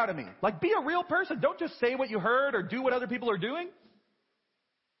the heck out of me. Like, be a real person. Don't just say what you heard or do what other people are doing.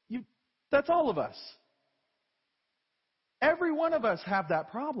 That's all of us. Every one of us have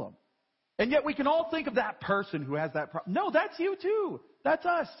that problem. And yet we can all think of that person who has that problem. No, that's you too. That's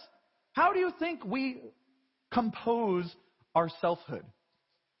us. How do you think we compose our selfhood?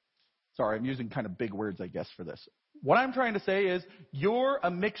 Sorry, I'm using kind of big words, I guess, for this. What I'm trying to say is you're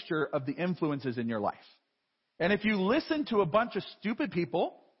a mixture of the influences in your life. And if you listen to a bunch of stupid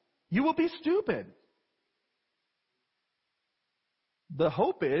people, you will be stupid. The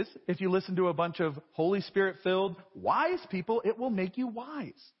hope is if you listen to a bunch of Holy Spirit-filled, wise people, it will make you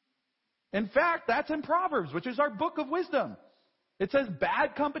wise. In fact, that's in Proverbs, which is our book of wisdom. It says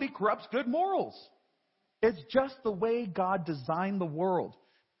bad company corrupts good morals. It's just the way God designed the world.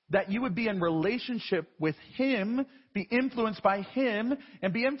 That you would be in relationship with Him, be influenced by Him,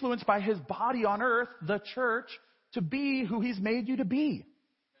 and be influenced by His body on earth, the church, to be who He's made you to be.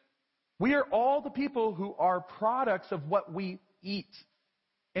 We are all the people who are products of what we eat.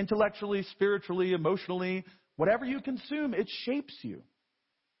 Intellectually, spiritually, emotionally, whatever you consume, it shapes you.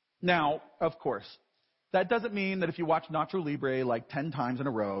 Now, of course, that doesn't mean that if you watch Nacho Libre like 10 times in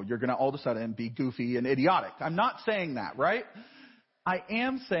a row, you're going to all of a sudden be goofy and idiotic. I'm not saying that, right? I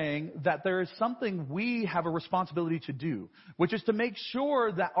am saying that there is something we have a responsibility to do, which is to make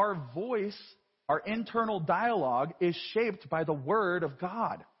sure that our voice, our internal dialogue, is shaped by the Word of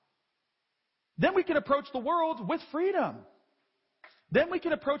God. Then we can approach the world with freedom. Then we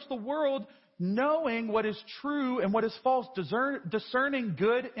can approach the world knowing what is true and what is false, discerning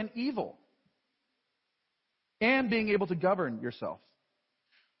good and evil, and being able to govern yourself.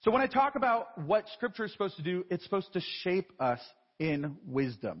 So when I talk about what Scripture is supposed to do, it's supposed to shape us in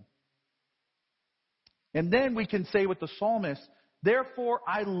wisdom. And then we can say with the psalmist, therefore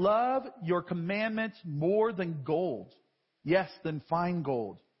I love your commandments more than gold. Yes, than fine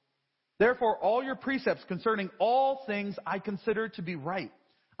gold. Therefore all your precepts concerning all things I consider to be right.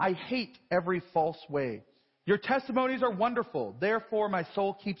 I hate every false way. Your testimonies are wonderful. Therefore my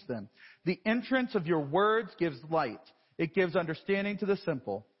soul keeps them. The entrance of your words gives light. It gives understanding to the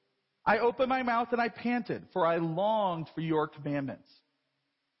simple. I opened my mouth and I panted, for I longed for your commandments.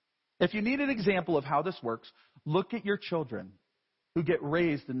 If you need an example of how this works, look at your children who get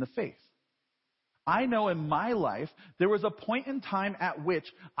raised in the faith. I know in my life, there was a point in time at which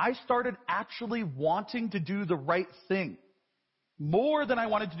I started actually wanting to do the right thing more than I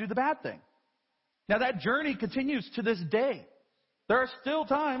wanted to do the bad thing. Now that journey continues to this day. There are still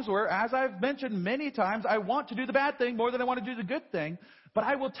times where, as I've mentioned many times, I want to do the bad thing more than I want to do the good thing. But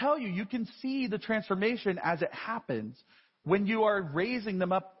I will tell you, you can see the transformation as it happens. When you are raising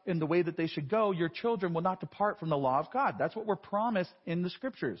them up in the way that they should go, your children will not depart from the law of God. That's what we're promised in the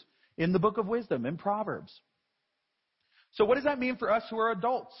Scriptures, in the book of wisdom, in Proverbs. So what does that mean for us who are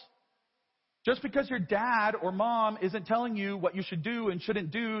adults? Just because your dad or mom isn't telling you what you should do and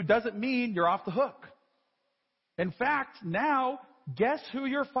shouldn't do doesn't mean you're off the hook. In fact, now, guess who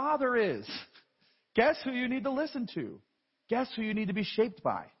your father is? Guess who you need to listen to? Guess who you need to be shaped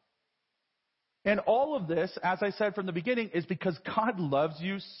by? And all of this, as I said from the beginning, is because God loves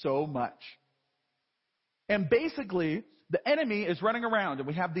you so much. And basically, the enemy is running around, and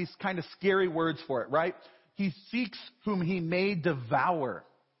we have these kind of scary words for it, right? He seeks whom he may devour.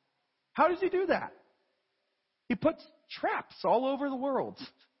 How does he do that? He puts traps all over the world.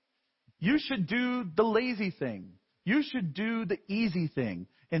 You should do the lazy thing. You should do the easy thing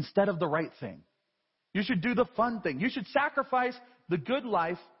instead of the right thing. You should do the fun thing. You should sacrifice the good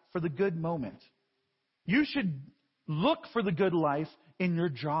life for the good moment. You should look for the good life in your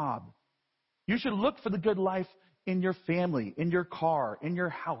job. You should look for the good life in your family, in your car, in your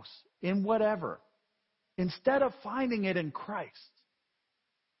house, in whatever, instead of finding it in Christ.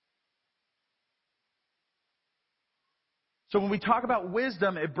 So when we talk about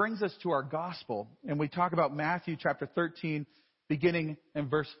wisdom, it brings us to our gospel. And we talk about Matthew chapter 13, beginning in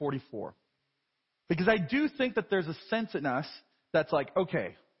verse 44. Because I do think that there's a sense in us that's like,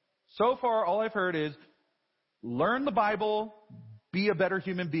 okay, so far all I've heard is learn the Bible, be a better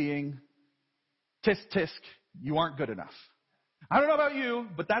human being, tisk tisk, you aren't good enough. I don't know about you,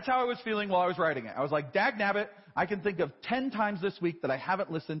 but that's how I was feeling while I was writing it. I was like, dag nabbit, I can think of 10 times this week that I haven't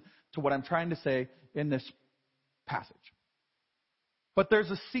listened to what I'm trying to say in this passage. But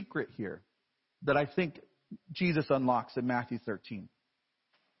there's a secret here that I think Jesus unlocks in Matthew 13.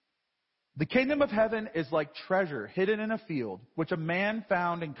 The kingdom of heaven is like treasure hidden in a field, which a man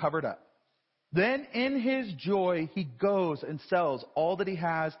found and covered up. Then in his joy, he goes and sells all that he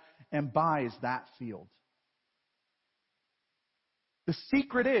has and buys that field. The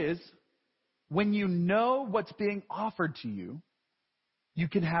secret is, when you know what's being offered to you, you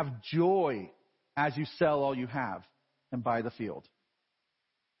can have joy as you sell all you have and buy the field.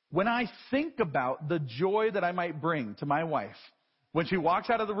 When I think about the joy that I might bring to my wife when she walks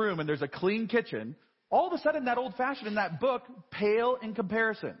out of the room and there's a clean kitchen, all of a sudden that old-fashioned in that book pale in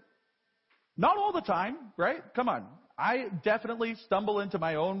comparison. Not all the time, right? Come on. I definitely stumble into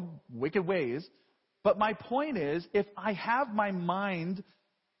my own wicked ways. But my point is, if I have my mind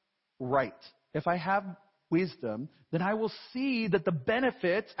right, if I have wisdom, then I will see that the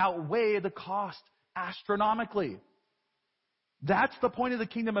benefits outweigh the cost astronomically. That's the point of the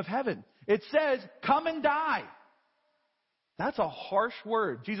kingdom of heaven. It says, come and die. That's a harsh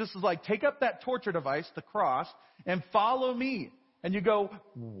word. Jesus is like, take up that torture device, the cross, and follow me. And you go,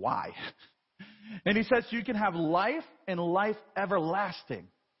 why? And he says, you can have life and life everlasting.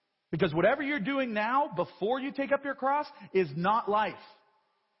 Because whatever you're doing now, before you take up your cross, is not life.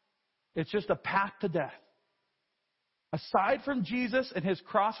 It's just a path to death. Aside from Jesus and his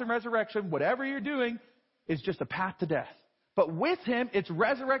cross and resurrection, whatever you're doing is just a path to death. But with him, it's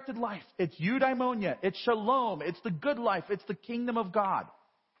resurrected life. It's eudaimonia. It's shalom. It's the good life. It's the kingdom of God.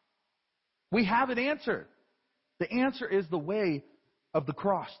 We have an answer. The answer is the way of the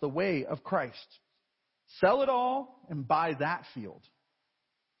cross, the way of Christ. Sell it all and buy that field.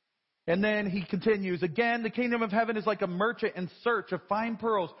 And then he continues, again, the kingdom of heaven is like a merchant in search of fine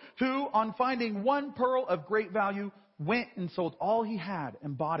pearls, who, on finding one pearl of great value, went and sold all he had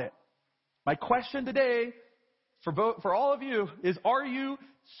and bought it. My question today for all of you is, are you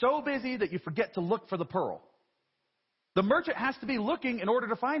so busy that you forget to look for the pearl? The merchant has to be looking in order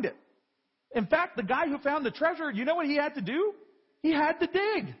to find it. In fact, the guy who found the treasure, you know what he had to do? He had to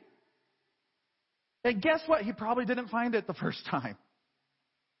dig. And guess what? He probably didn't find it the first time.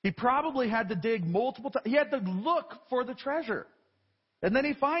 He probably had to dig multiple times. He had to look for the treasure. And then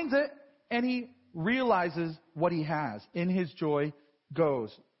he finds it, and he realizes what he has. In his joy,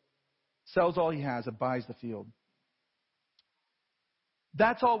 goes, sells all he has, and buys the field.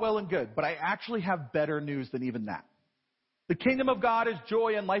 That's all well and good, but I actually have better news than even that. The kingdom of God is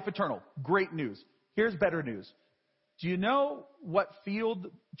joy and life eternal. Great news. Here's better news. Do you know what field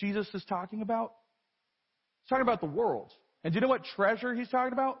Jesus is talking about? He's talking about the world. And do you know what treasure he's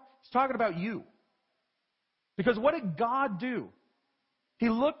talking about? He's talking about you. Because what did God do? He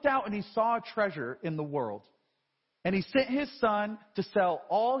looked out and he saw a treasure in the world. And he sent his son to sell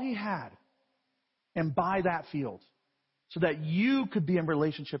all he had and buy that field so that you could be in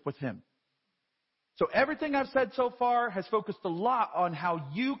relationship with him. So everything I've said so far has focused a lot on how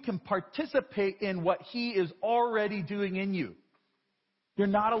you can participate in what he is already doing in you. You're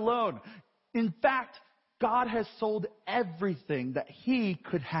not alone. In fact, God has sold everything that he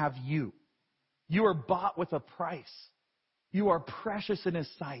could have you. You are bought with a price. You are precious in his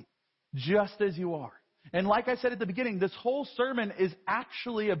sight, just as you are. And like I said at the beginning, this whole sermon is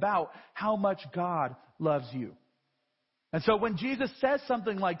actually about how much God loves you. And so when Jesus says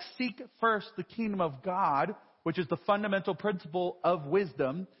something like, seek first the kingdom of God, which is the fundamental principle of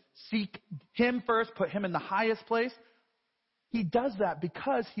wisdom, seek him first, put him in the highest place, he does that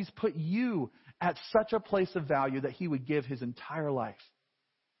because he's put you at such a place of value that he would give his entire life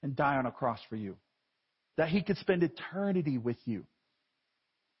and die on a cross for you. That he could spend eternity with you.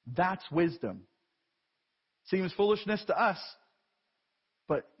 That's wisdom. Seems foolishness to us,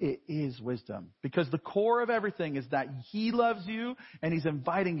 but it is wisdom. Because the core of everything is that he loves you and he's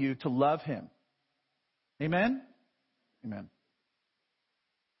inviting you to love him. Amen? Amen.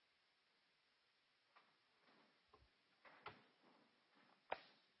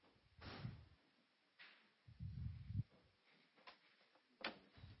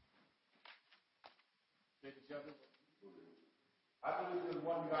 I believe in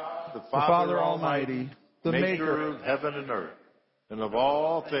one God, the Father Almighty, the maker of heaven and earth, and of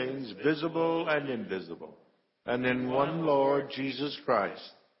all things visible and invisible, and in one Lord Jesus Christ,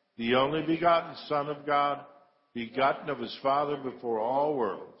 the only begotten Son of God, begotten of his Father before all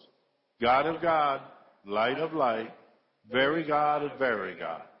worlds, God of God, light of light, very God of very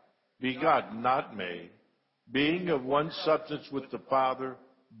God, begotten, not made, being of one substance with the Father,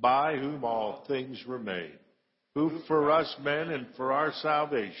 by whom all things were made, who for us men and for our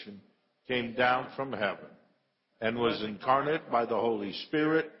salvation came down from heaven, and was incarnate by the Holy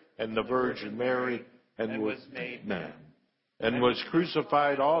Spirit and the Virgin Mary, and was made man, and was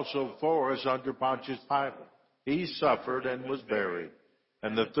crucified also for us under Pontius Pilate. He suffered and was buried,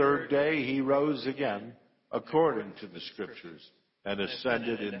 and the third day he rose again, according to the Scriptures, and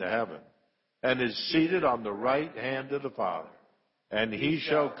ascended into heaven, and is seated on the right hand of the Father. And he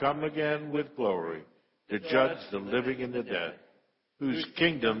shall come again with glory, to judge the living and the dead, whose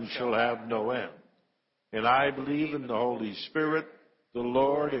kingdom shall have no end. And I believe in the Holy Spirit, the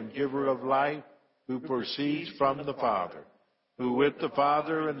Lord and giver of life, who proceeds from the Father, who with the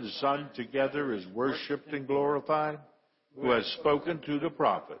Father and the Son together is worshipped and glorified, who has spoken to the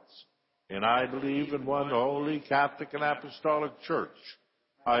prophets. And I believe in one holy, Catholic, and Apostolic Church.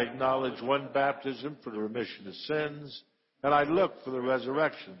 I acknowledge one baptism for the remission of sins, and I look for the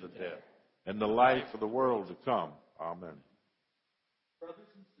resurrection of the dead and the life of the world to come. Amen. Brothers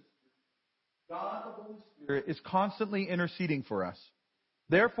and sisters, God the Holy Spirit is constantly interceding for us.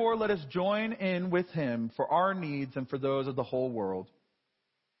 Therefore, let us join in with him for our needs and for those of the whole world.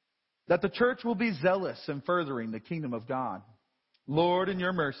 That the church will be zealous in furthering the kingdom of God. Lord, in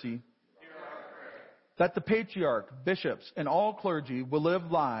your mercy, that the patriarch, bishops, and all clergy will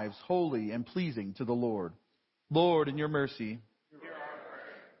live lives holy and pleasing to the Lord. Lord, in your mercy,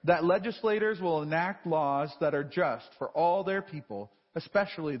 that legislators will enact laws that are just for all their people,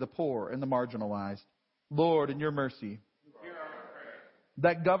 especially the poor and the marginalized. Lord, in your mercy,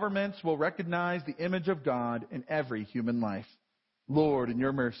 that governments will recognize the image of God in every human life. Lord, in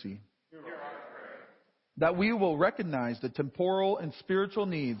your mercy, that we will recognize the temporal and spiritual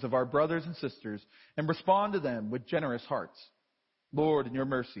needs of our brothers and sisters and respond to them with generous hearts. Lord, in your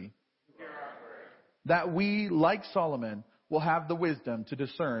mercy, that we, like Solomon, will have the wisdom to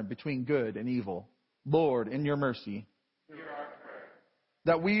discern between good and evil. Lord, in your mercy,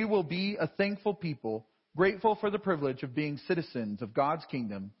 that we will be a thankful people, grateful for the privilege of being citizens of God's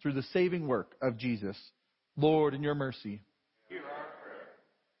kingdom through the saving work of Jesus. Lord, in your mercy.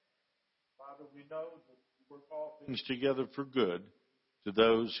 Father, we know that you work all things together for good to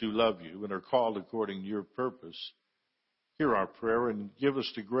those who love you and are called according to your purpose. Hear our prayer and give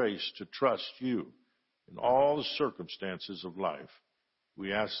us the grace to trust you in all the circumstances of life.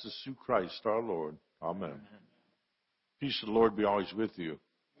 We ask this through Christ our Lord. Amen. Peace of the Lord be always with you.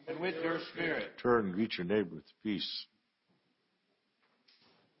 And with your spirit. Turn and greet your neighbor with peace.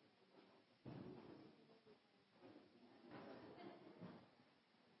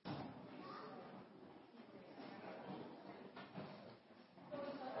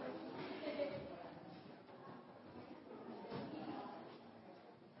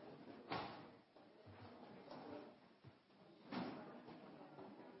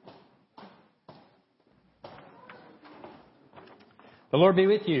 The Lord be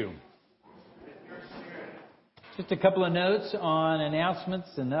with you. Just a couple of notes on announcements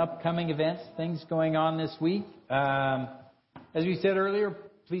and upcoming events, things going on this week. As we said earlier,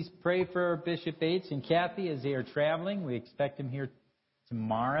 please pray for Bishop Bates and Kathy as they are traveling. We expect them here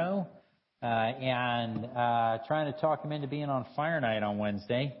tomorrow. And trying to talk them into being on Fire Night on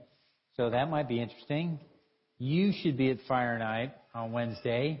Wednesday. So that might be interesting. You should be at Fire Night on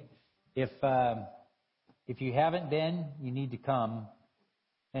Wednesday. If you haven't been, you need to come.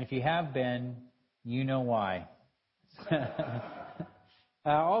 And if you have been, you know why.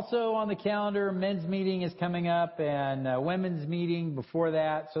 Also on the calendar, men's meeting is coming up and women's meeting before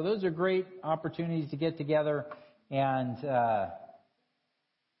that. So those are great opportunities to get together. And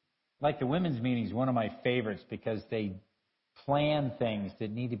like the women's meeting is one of my favorites because they plan things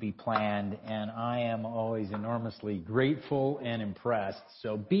that need to be planned. And I am always enormously grateful and impressed.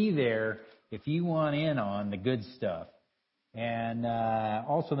 So be there if you want in on the good stuff. And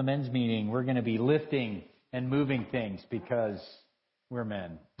also the men's meeting, we're going to be lifting and moving things because we're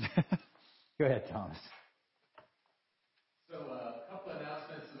men. Go ahead, Thomas. So a couple of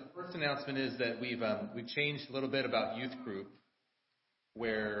announcements. So the first announcement is that we've changed a little bit about youth group,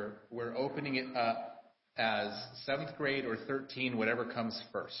 where we're opening it up as 7th grade or 13, whatever comes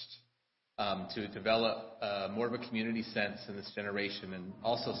first, to develop more of a community sense in this generation, and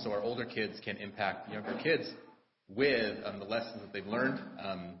also so our older kids can impact younger kids with the lessons that they've learned.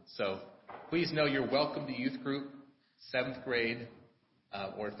 So please know you're welcome to youth group, 7th grade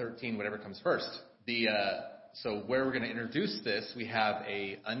or 13, whatever comes first. So where we're going to introduce this, we have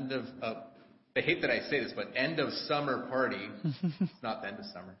a I hate that I say this, but end of summer party. It's not the end of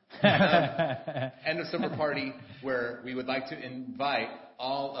summer. End of summer party where we would like to invite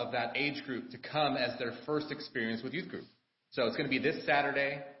all of that age group to come as their first experience with youth group. So it's going to be this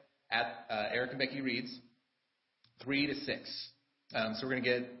Saturday at Eric and Becky Reed's, 3 to 6. So we're going to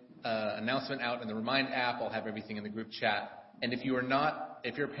get announcement out in the Remind app. I'll have everything in the group chat. And if you're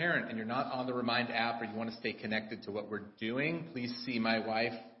a parent and you're not on the Remind app or you want to stay connected to what we're doing, please see my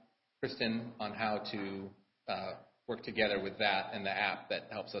wife, Kristen, on how to work together with that and the app that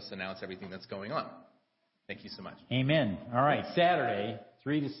helps us announce everything that's going on. Thank you so much. Amen. All right, Saturday,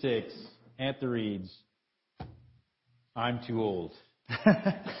 3 to 6 at the Reeds. I'm too old.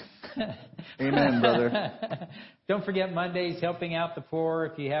 Amen, brother. Don't forget Mondays, helping out the poor.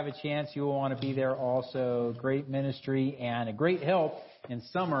 If you have a chance, you will want to be there also. Great ministry and a great help in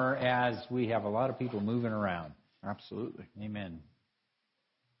summer as we have a lot of people moving around. Absolutely. Amen.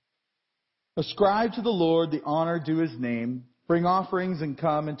 Ascribe to the Lord the honor due his name. Bring offerings and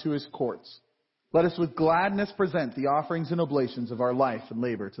come into his courts. Let us with gladness present the offerings and oblations of our life and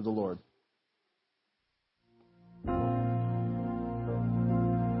labor to the Lord.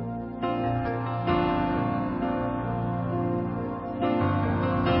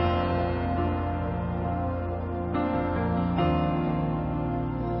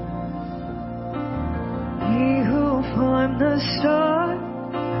 The star,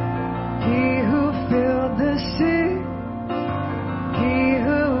 he who filled the sea, he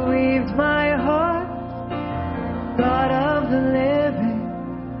who weaved my heart, God of the living,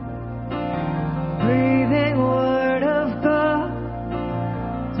 breathing word of God,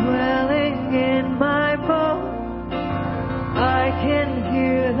 dwelling in my bones. I can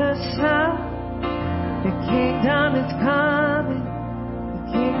hear the sound. The kingdom is coming. The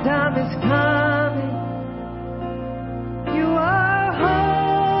kingdom is coming. You are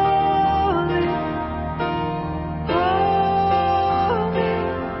holy, holy,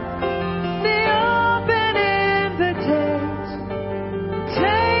 the open invitation,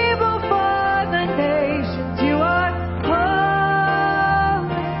 table for the nations. You are holy,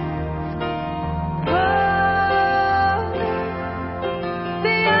 holy,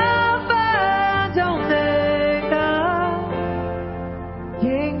 the Alpha and Omega,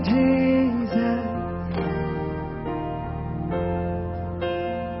 King Jesus.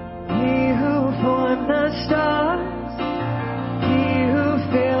 The stars, he who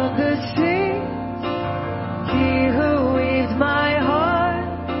filled the sea, he who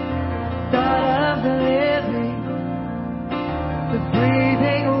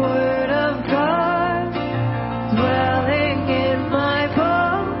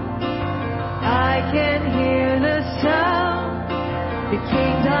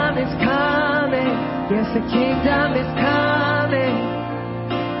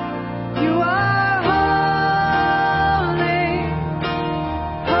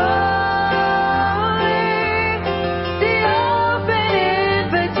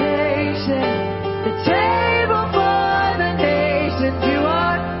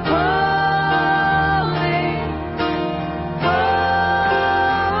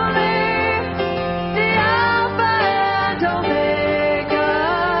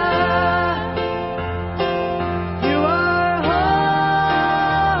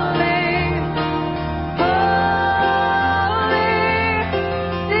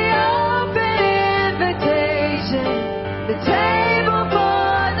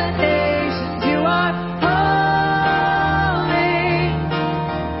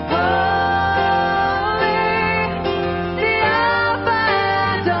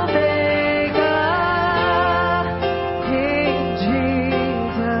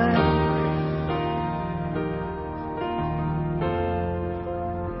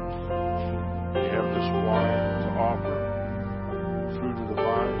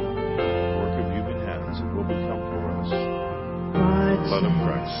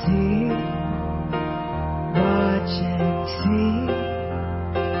see, watch and see.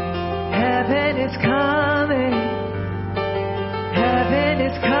 Heaven is coming, heaven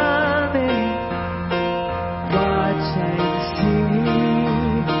is coming. Watch and see,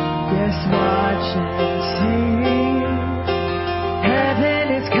 yes, watch and see. Heaven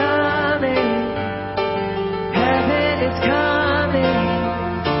is coming, heaven is coming.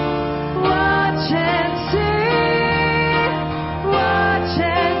 Watch and see, watch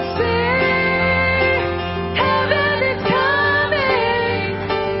and see. Heaven is coming,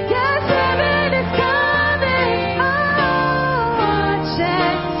 yes, heaven is coming. Oh, watch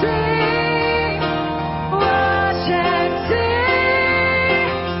and see, watch and see.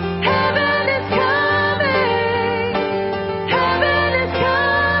 Heaven is coming, heaven is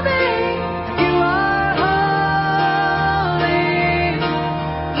coming. You are holy,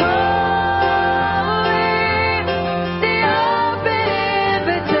 holy. The open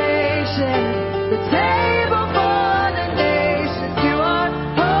invitation, the table for the nations. You are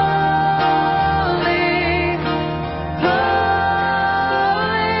holy, holy.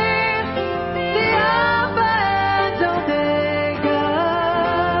 The Alpha and Omega.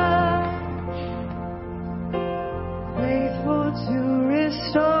 Faithful to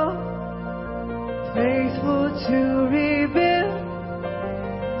restore, faithful to rebuild,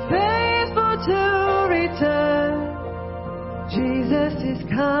 faithful to return. Jesus is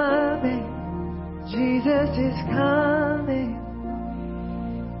coming, Jesus is coming.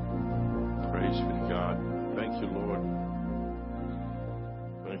 Praise be to God. Thank you, Lord.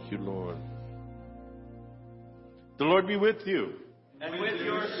 Thank you, Lord. The Lord be with you. And with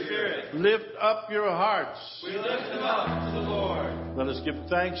your spirit, Lift up your hearts. we lift them up to the Lord. Let us give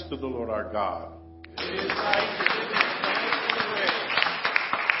thanks to the Lord our God. It is right to give him thanks and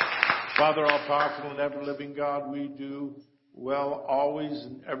praise. Father, all powerful and ever living God, we do well always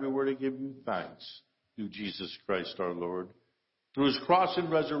and everywhere to give you thanks through Jesus Christ our Lord. Through his cross and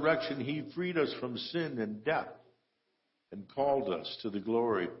resurrection, he freed us from sin and death and called us to the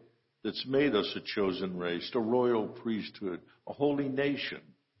glory that's made us a chosen race, a royal priesthood, a holy nation,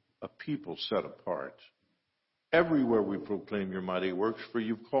 a people set apart. Everywhere we proclaim your mighty works, for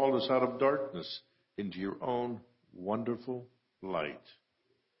you've called us out of darkness into your own wonderful light.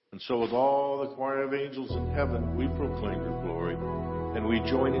 And so with all the choir of angels in heaven, we proclaim your glory, and we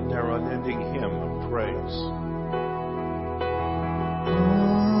join in their unending hymn of praise.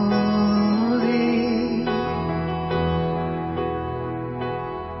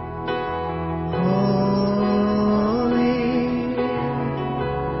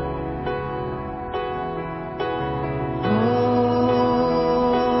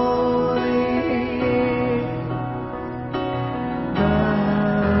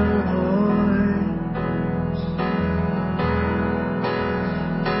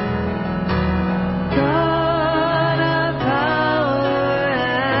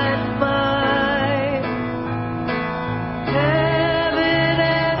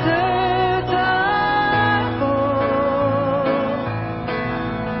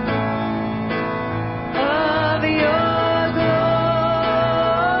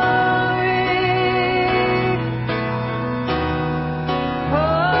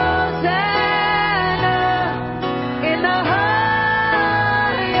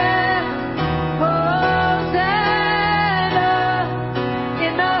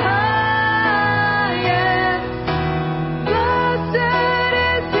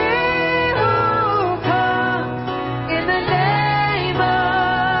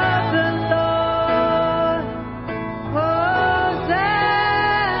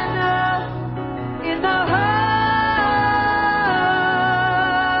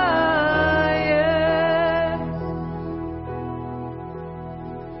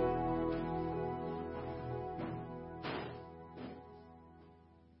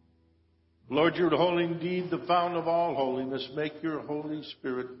 Lord, you're holy indeed, the fountain of all holiness. Make your Holy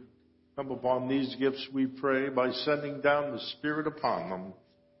Spirit come upon these gifts, we pray, by sending down the Spirit upon them,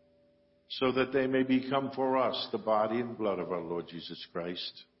 so that they may become for us the body and blood of our Lord Jesus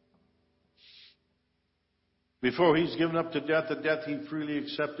Christ. Before he's given up to death, a death he freely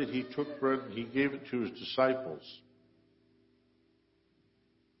accepted, he took bread and he gave it to his disciples.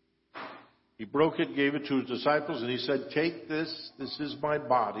 He broke it, gave it to his disciples, and he said, "Take this. This is my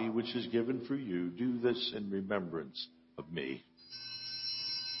body, which is given for you. Do this in remembrance of me."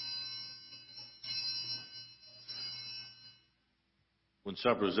 When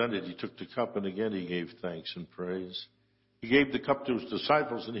supper was ended, he took the cup, and again he gave thanks and praise. He gave the cup to his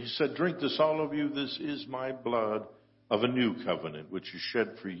disciples, and he said, "Drink this, all of you. This is my blood of a new covenant, which is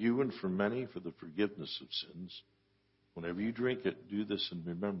shed for you and for many for the forgiveness of sins. Whenever you drink it, do this in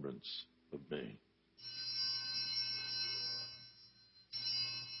remembrance of me.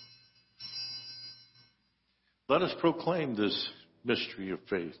 Let us proclaim this mystery of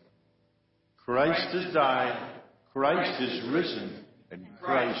faith. Christ has died, Christ is risen, and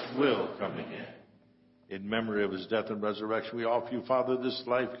Christ will come again. In memory of his death and resurrection, we offer you, Father, this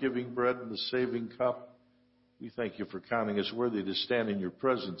life-giving bread and the saving cup. We thank you for counting us worthy to stand in your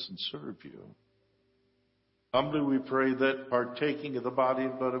presence and serve you. Humbly we pray that, partaking of the body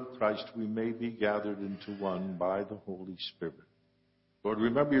and blood of Christ, we may be gathered into one by the Holy Spirit. Lord,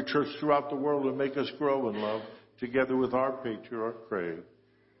 remember your church throughout the world and make us grow in love, together with our patriarch Craig,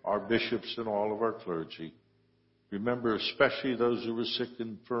 our bishops, and all of our clergy. Remember especially those who were sick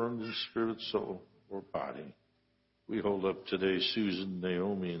and infirm in spirit, soul, or body. We hold up today Susan,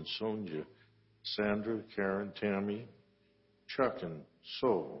 Naomi, and Sonia, Sandra, Karen, Tammy, Chuck, and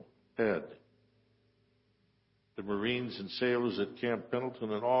Sol, Ed, the Marines and sailors at Camp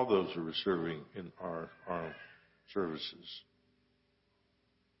Pendleton, and all those who are serving in our armed services.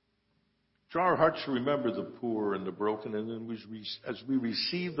 Draw our hearts to remember the poor and the broken, and then as we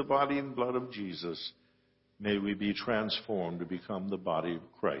receive the body and blood of Jesus, may we be transformed to become the body of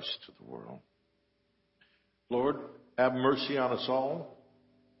Christ to the world. Lord, have mercy on us all.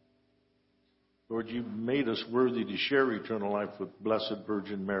 Lord, you've made us worthy to share eternal life with Blessed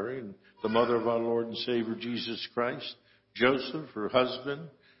Virgin Mary and the mother of our Lord and Savior Jesus Christ, Joseph, her husband,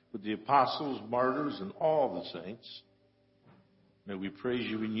 with the apostles, martyrs, and all the saints. May we praise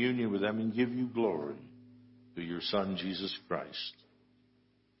you in union with them and give you glory through your Son, Jesus Christ.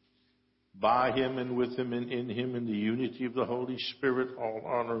 By him and with him and in him, in the unity of the Holy Spirit, all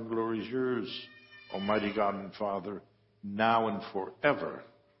honor and glory is yours, Almighty God and Father, now and forever.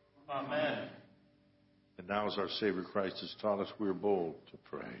 Amen. And now, as our Savior Christ has taught us, we are bold to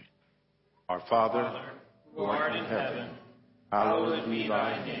pray. Our Father, who art in heaven, hallowed be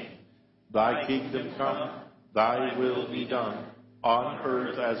thy name. Thy kingdom come, thy will be done, on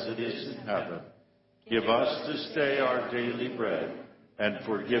earth as it is in heaven. Give us this day our daily bread, and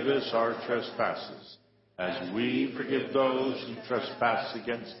forgive us our trespasses, as we forgive those who trespass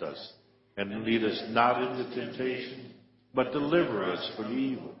against us. And lead us not into temptation, but deliver us from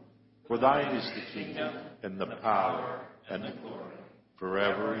evil. For thine is the kingdom, and the power, and the glory,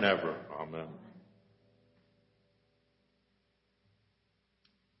 forever and ever. Amen.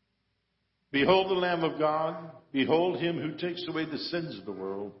 Behold the Lamb of God. Behold him who takes away the sins of the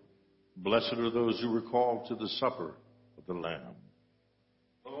world. Blessed are those who are called to the supper of the Lamb.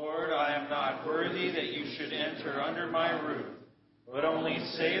 Lord, I am not worthy that you should enter under my roof, but only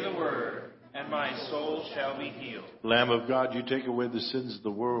say the word, and my soul shall be healed. Lamb of God, you take away the sins of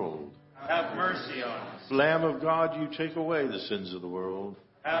the world. Have mercy on us. Lamb of God, you take away the sins of the world.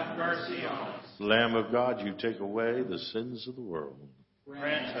 Have mercy on us. Lamb of God, you take away the sins of the world.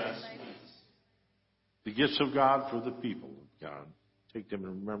 Grant us peace. The gifts of God for the people of God. Take them in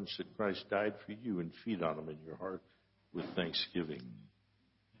remembrance that Christ died for you, and feed on them in your heart with thanksgiving.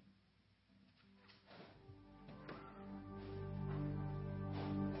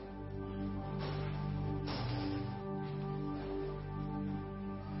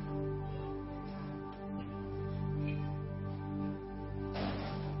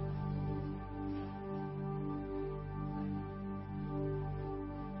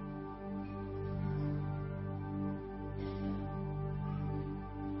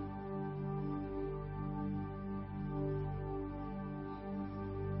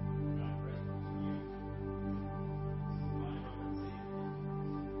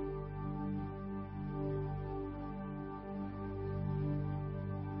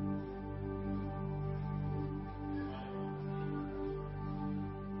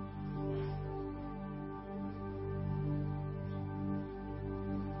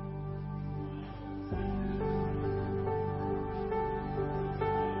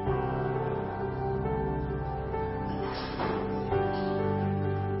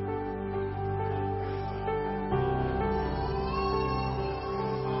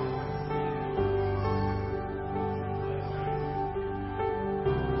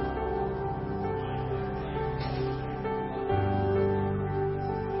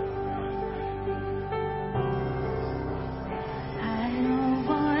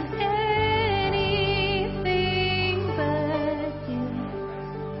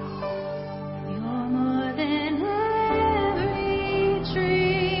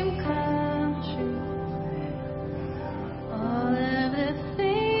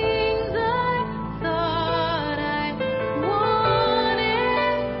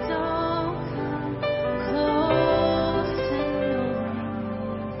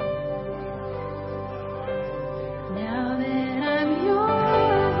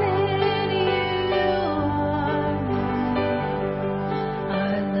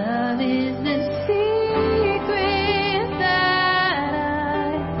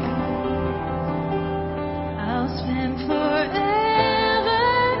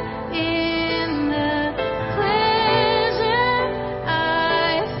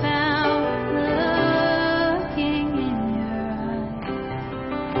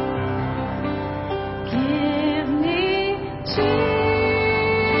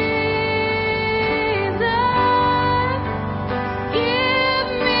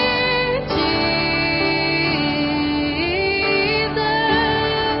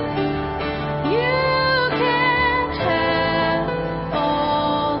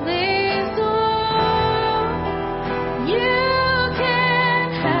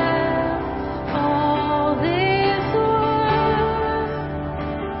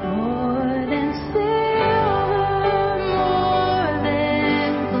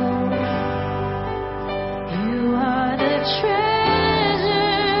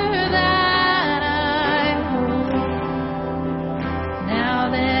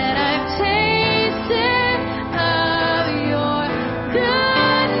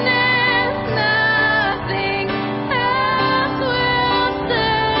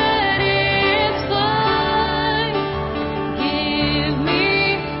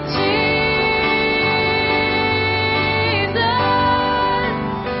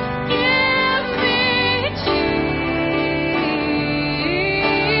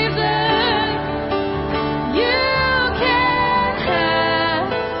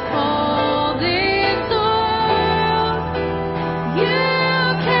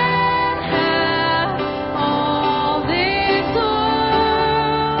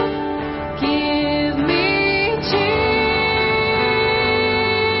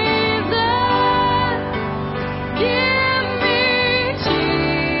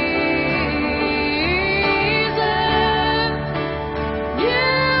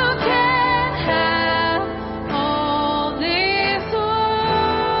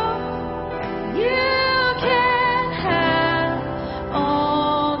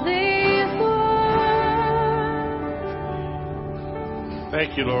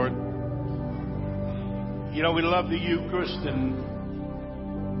 you, Lord. You know, we love the Eucharist, and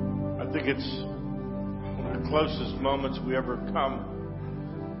I think it's one of the closest moments we ever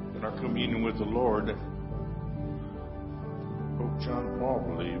come in our communion with the Lord. Pope John Paul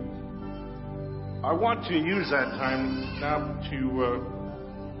believed. I want to use that time now to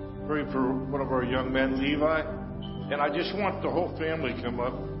pray for one of our young men, Levi. And I just want the whole family to come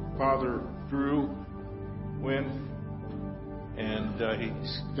up. Father Drew, Wynn, and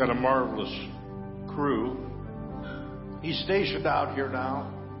he's got a marvelous crew. He's stationed out here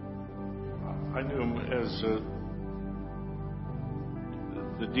now. I knew him as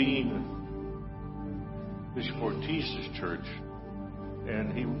the dean of Bishop Ortiz's church.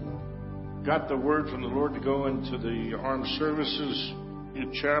 And he got the word from the Lord to go into the armed services, be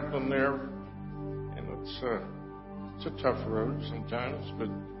a chaplain there. And it's a tough road sometimes, but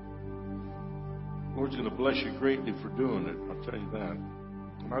the Lord's going to bless you greatly for doing it. I'll tell you that.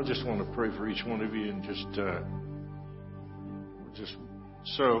 And I just want to pray for each one of you, and we're just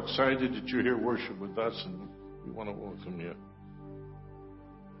so excited that you're here worship with us, and we want to welcome you.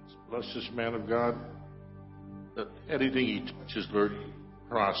 Bless this man of God, that anything he touches, Lord,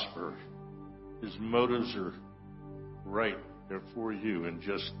 prosper. His motives are right there for you, and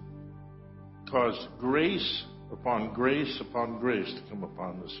just cause grace upon grace upon grace to come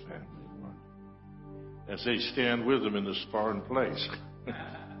upon this family, Lord, as they stand with him in this foreign place.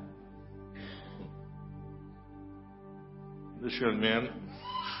 This young man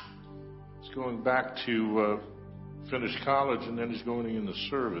is going back to finish college, and then he's going into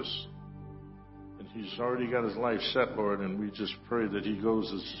service. And he's already got his life set, Lord, and we just pray that he goes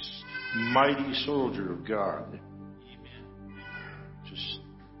as a mighty soldier of God.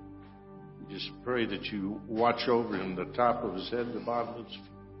 We just pray that you watch over him, the top of his head, the bottom of his feet.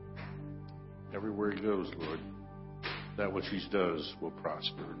 Everywhere he goes, Lord, that which he does will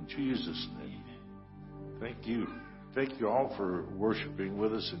prosper. In Jesus' name, thank you. Thank you all for worshiping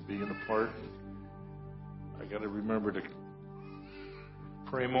with us and being a part. I got to remember to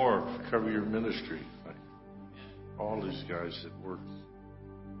pray more, cover your ministry. All these guys that work.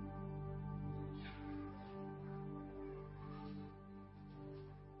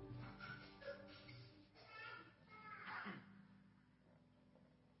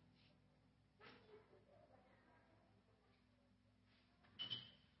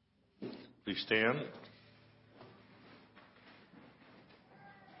 Please stand.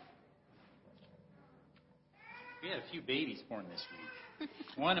 We had a few babies born this week.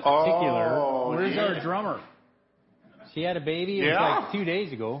 One in particular. Where's our drummer? She had a baby. It was like 2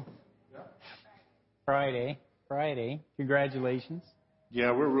 days ago. Friday. Congratulations.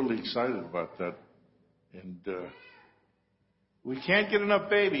 Yeah, we're really excited about that. And we can't get enough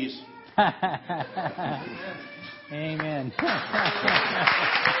babies. Amen.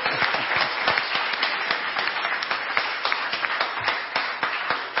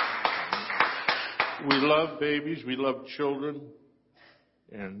 We love babies. We love children.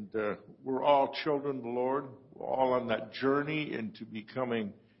 And we're all children of the Lord. We're all on that journey into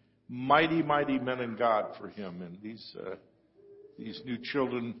becoming mighty, mighty men in God for Him. And these new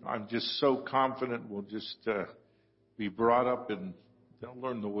children, I'm just so confident will just be brought up, and they'll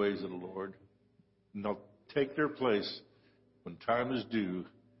learn the ways of the Lord. And they'll take their place when time is due.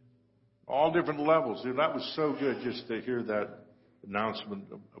 All different levels. And that was so good just to hear that announcement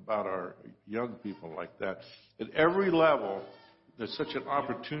about our young people like that. At every level, there's such an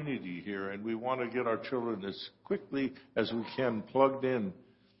opportunity here, and we want to get our children as quickly as we can plugged in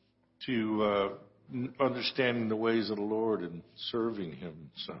to understanding the ways of the Lord and serving Him.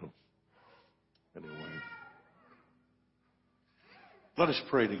 So, anyway, let us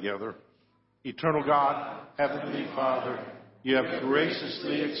pray together. Eternal God, Heavenly Father, you have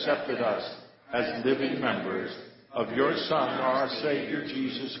graciously accepted us as living members of your Son, our Savior,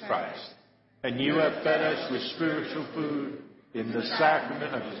 Jesus Christ. And you have fed us with spiritual food in the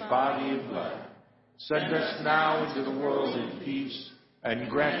sacrament of His body and blood. Send us now into the world in peace, and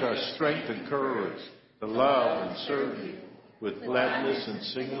grant us strength and courage to love and serve you with gladness and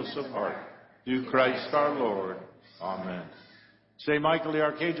singleness of heart. Through Christ our Lord. Amen. Saint Michael the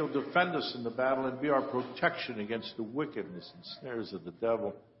Archangel, defend us in the battle and be our protection against the wickedness and snares of the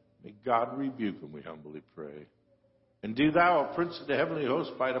devil. May God rebuke him, we humbly pray. And do thou, O Prince of the heavenly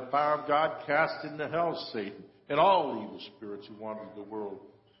host, by the power of God, cast into hell Satan and all evil spirits who wander the world,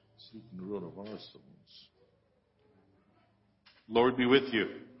 seeking the ruin of our souls. Lord be with you.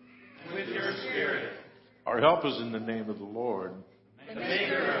 And with your spirit. Our help is in the name of the Lord, the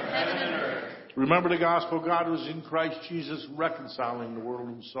maker of heaven and earth. Remember the gospel. God was in Christ Jesus, reconciling the world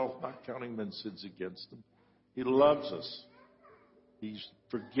to Himself, not counting men's sins against them. He loves us. He's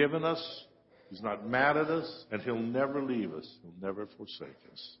forgiven us. He's not mad at us, and He'll never leave us. He'll never forsake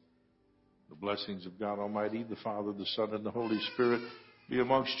us. The blessings of God Almighty, the Father, the Son, and the Holy Spirit be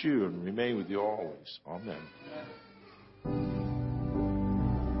amongst you and remain with you always. Amen.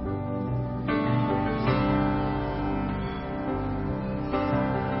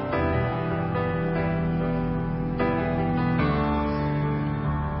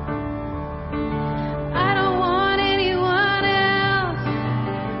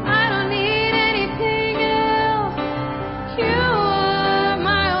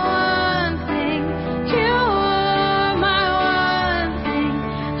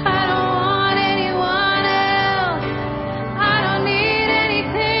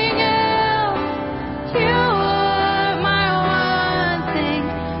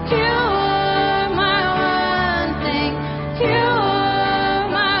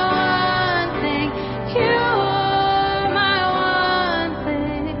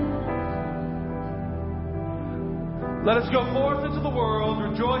 Let us go forth into the world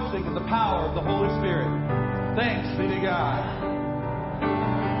rejoicing in the power of the Holy Spirit. Thanks be to God.